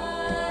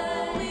wine.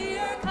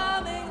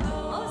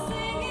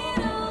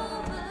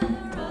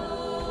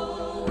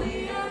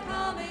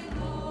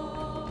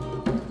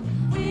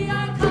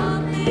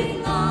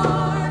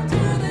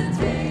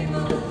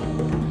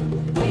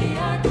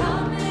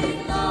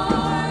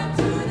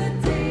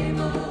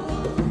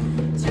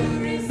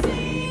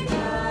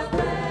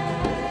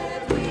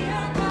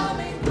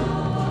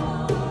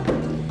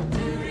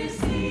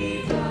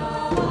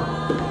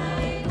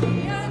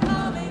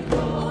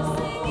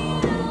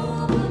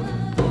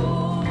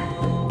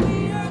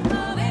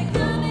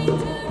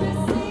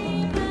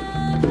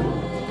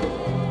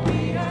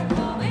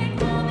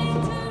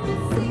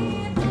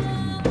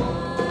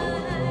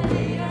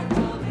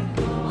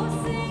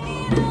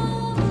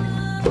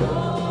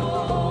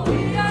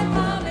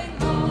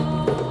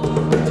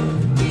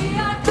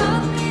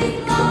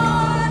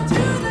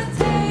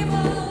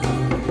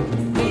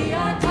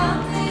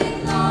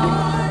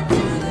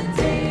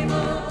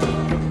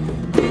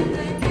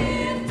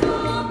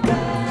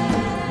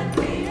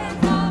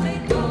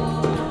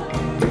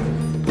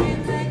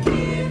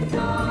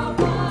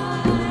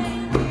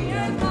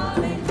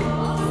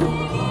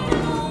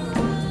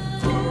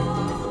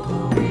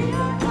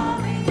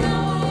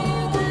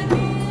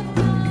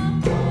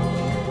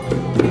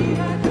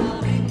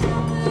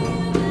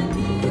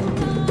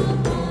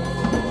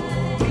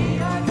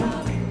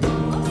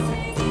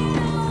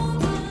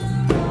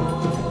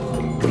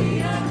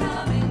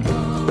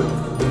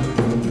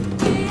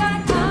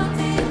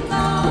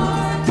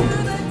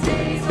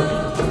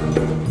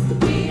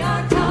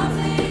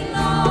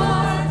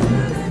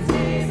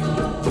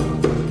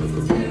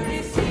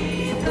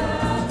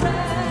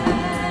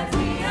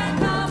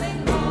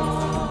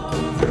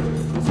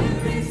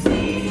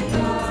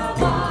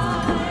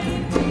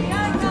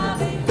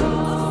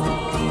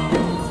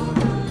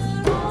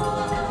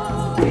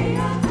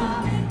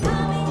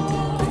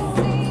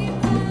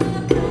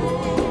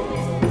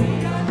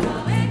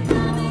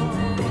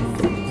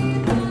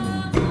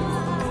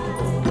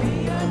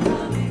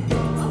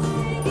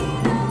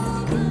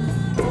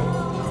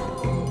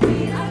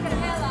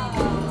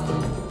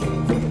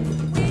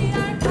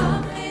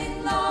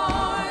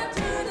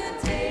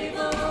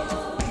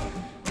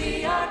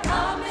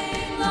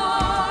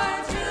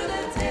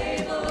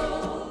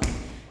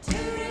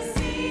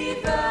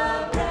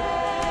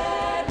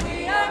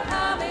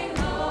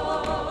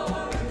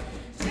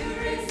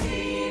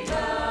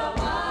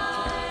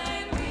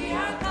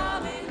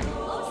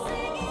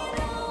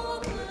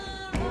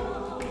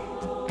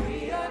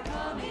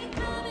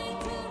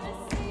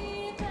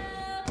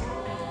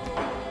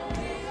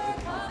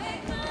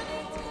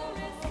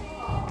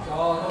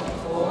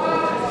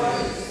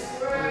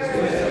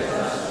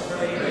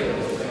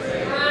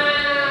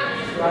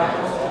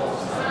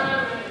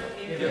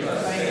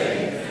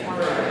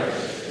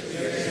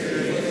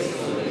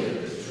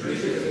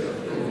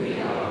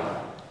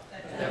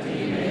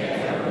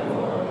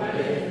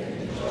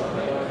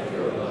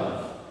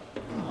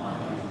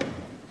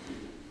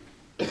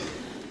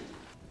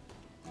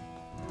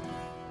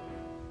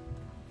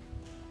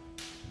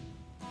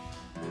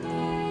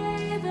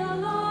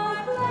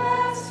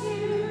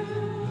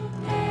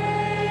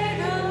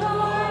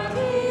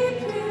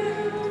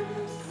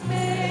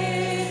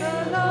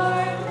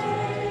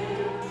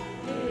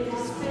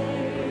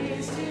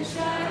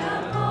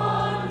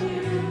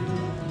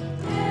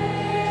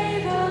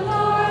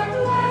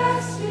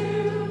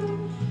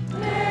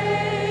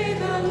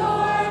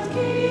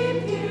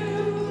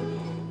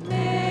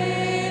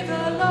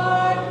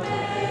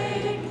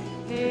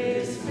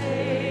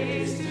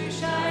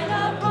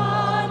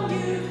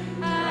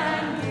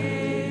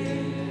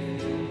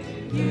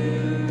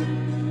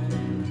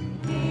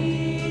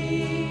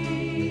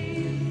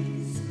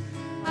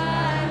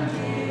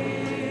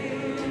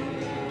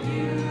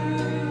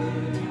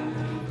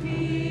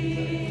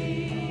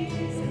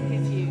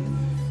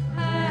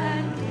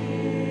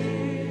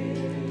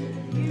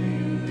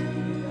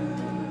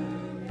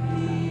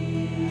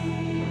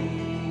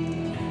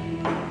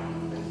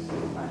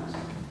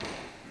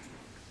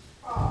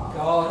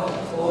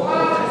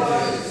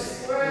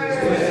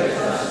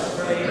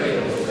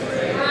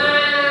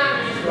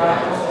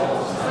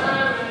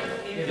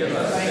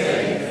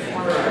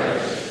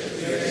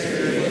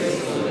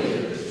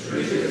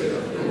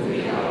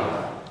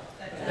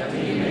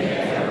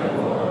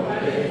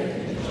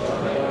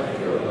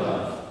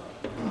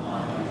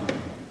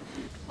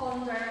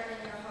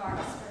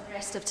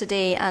 rest of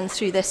today and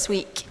through this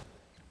week.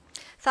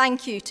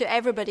 Thank you to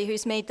everybody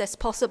who's made this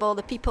possible,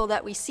 the people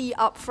that we see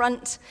up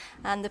front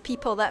and the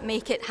people that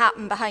make it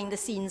happen behind the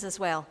scenes as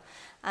well.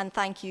 And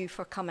thank you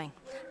for coming.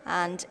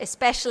 And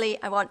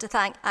especially I want to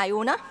thank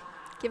Iona,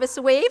 give us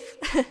a wave,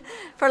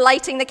 for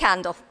lighting the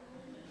candle.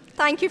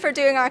 Thank you for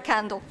doing our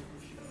candle.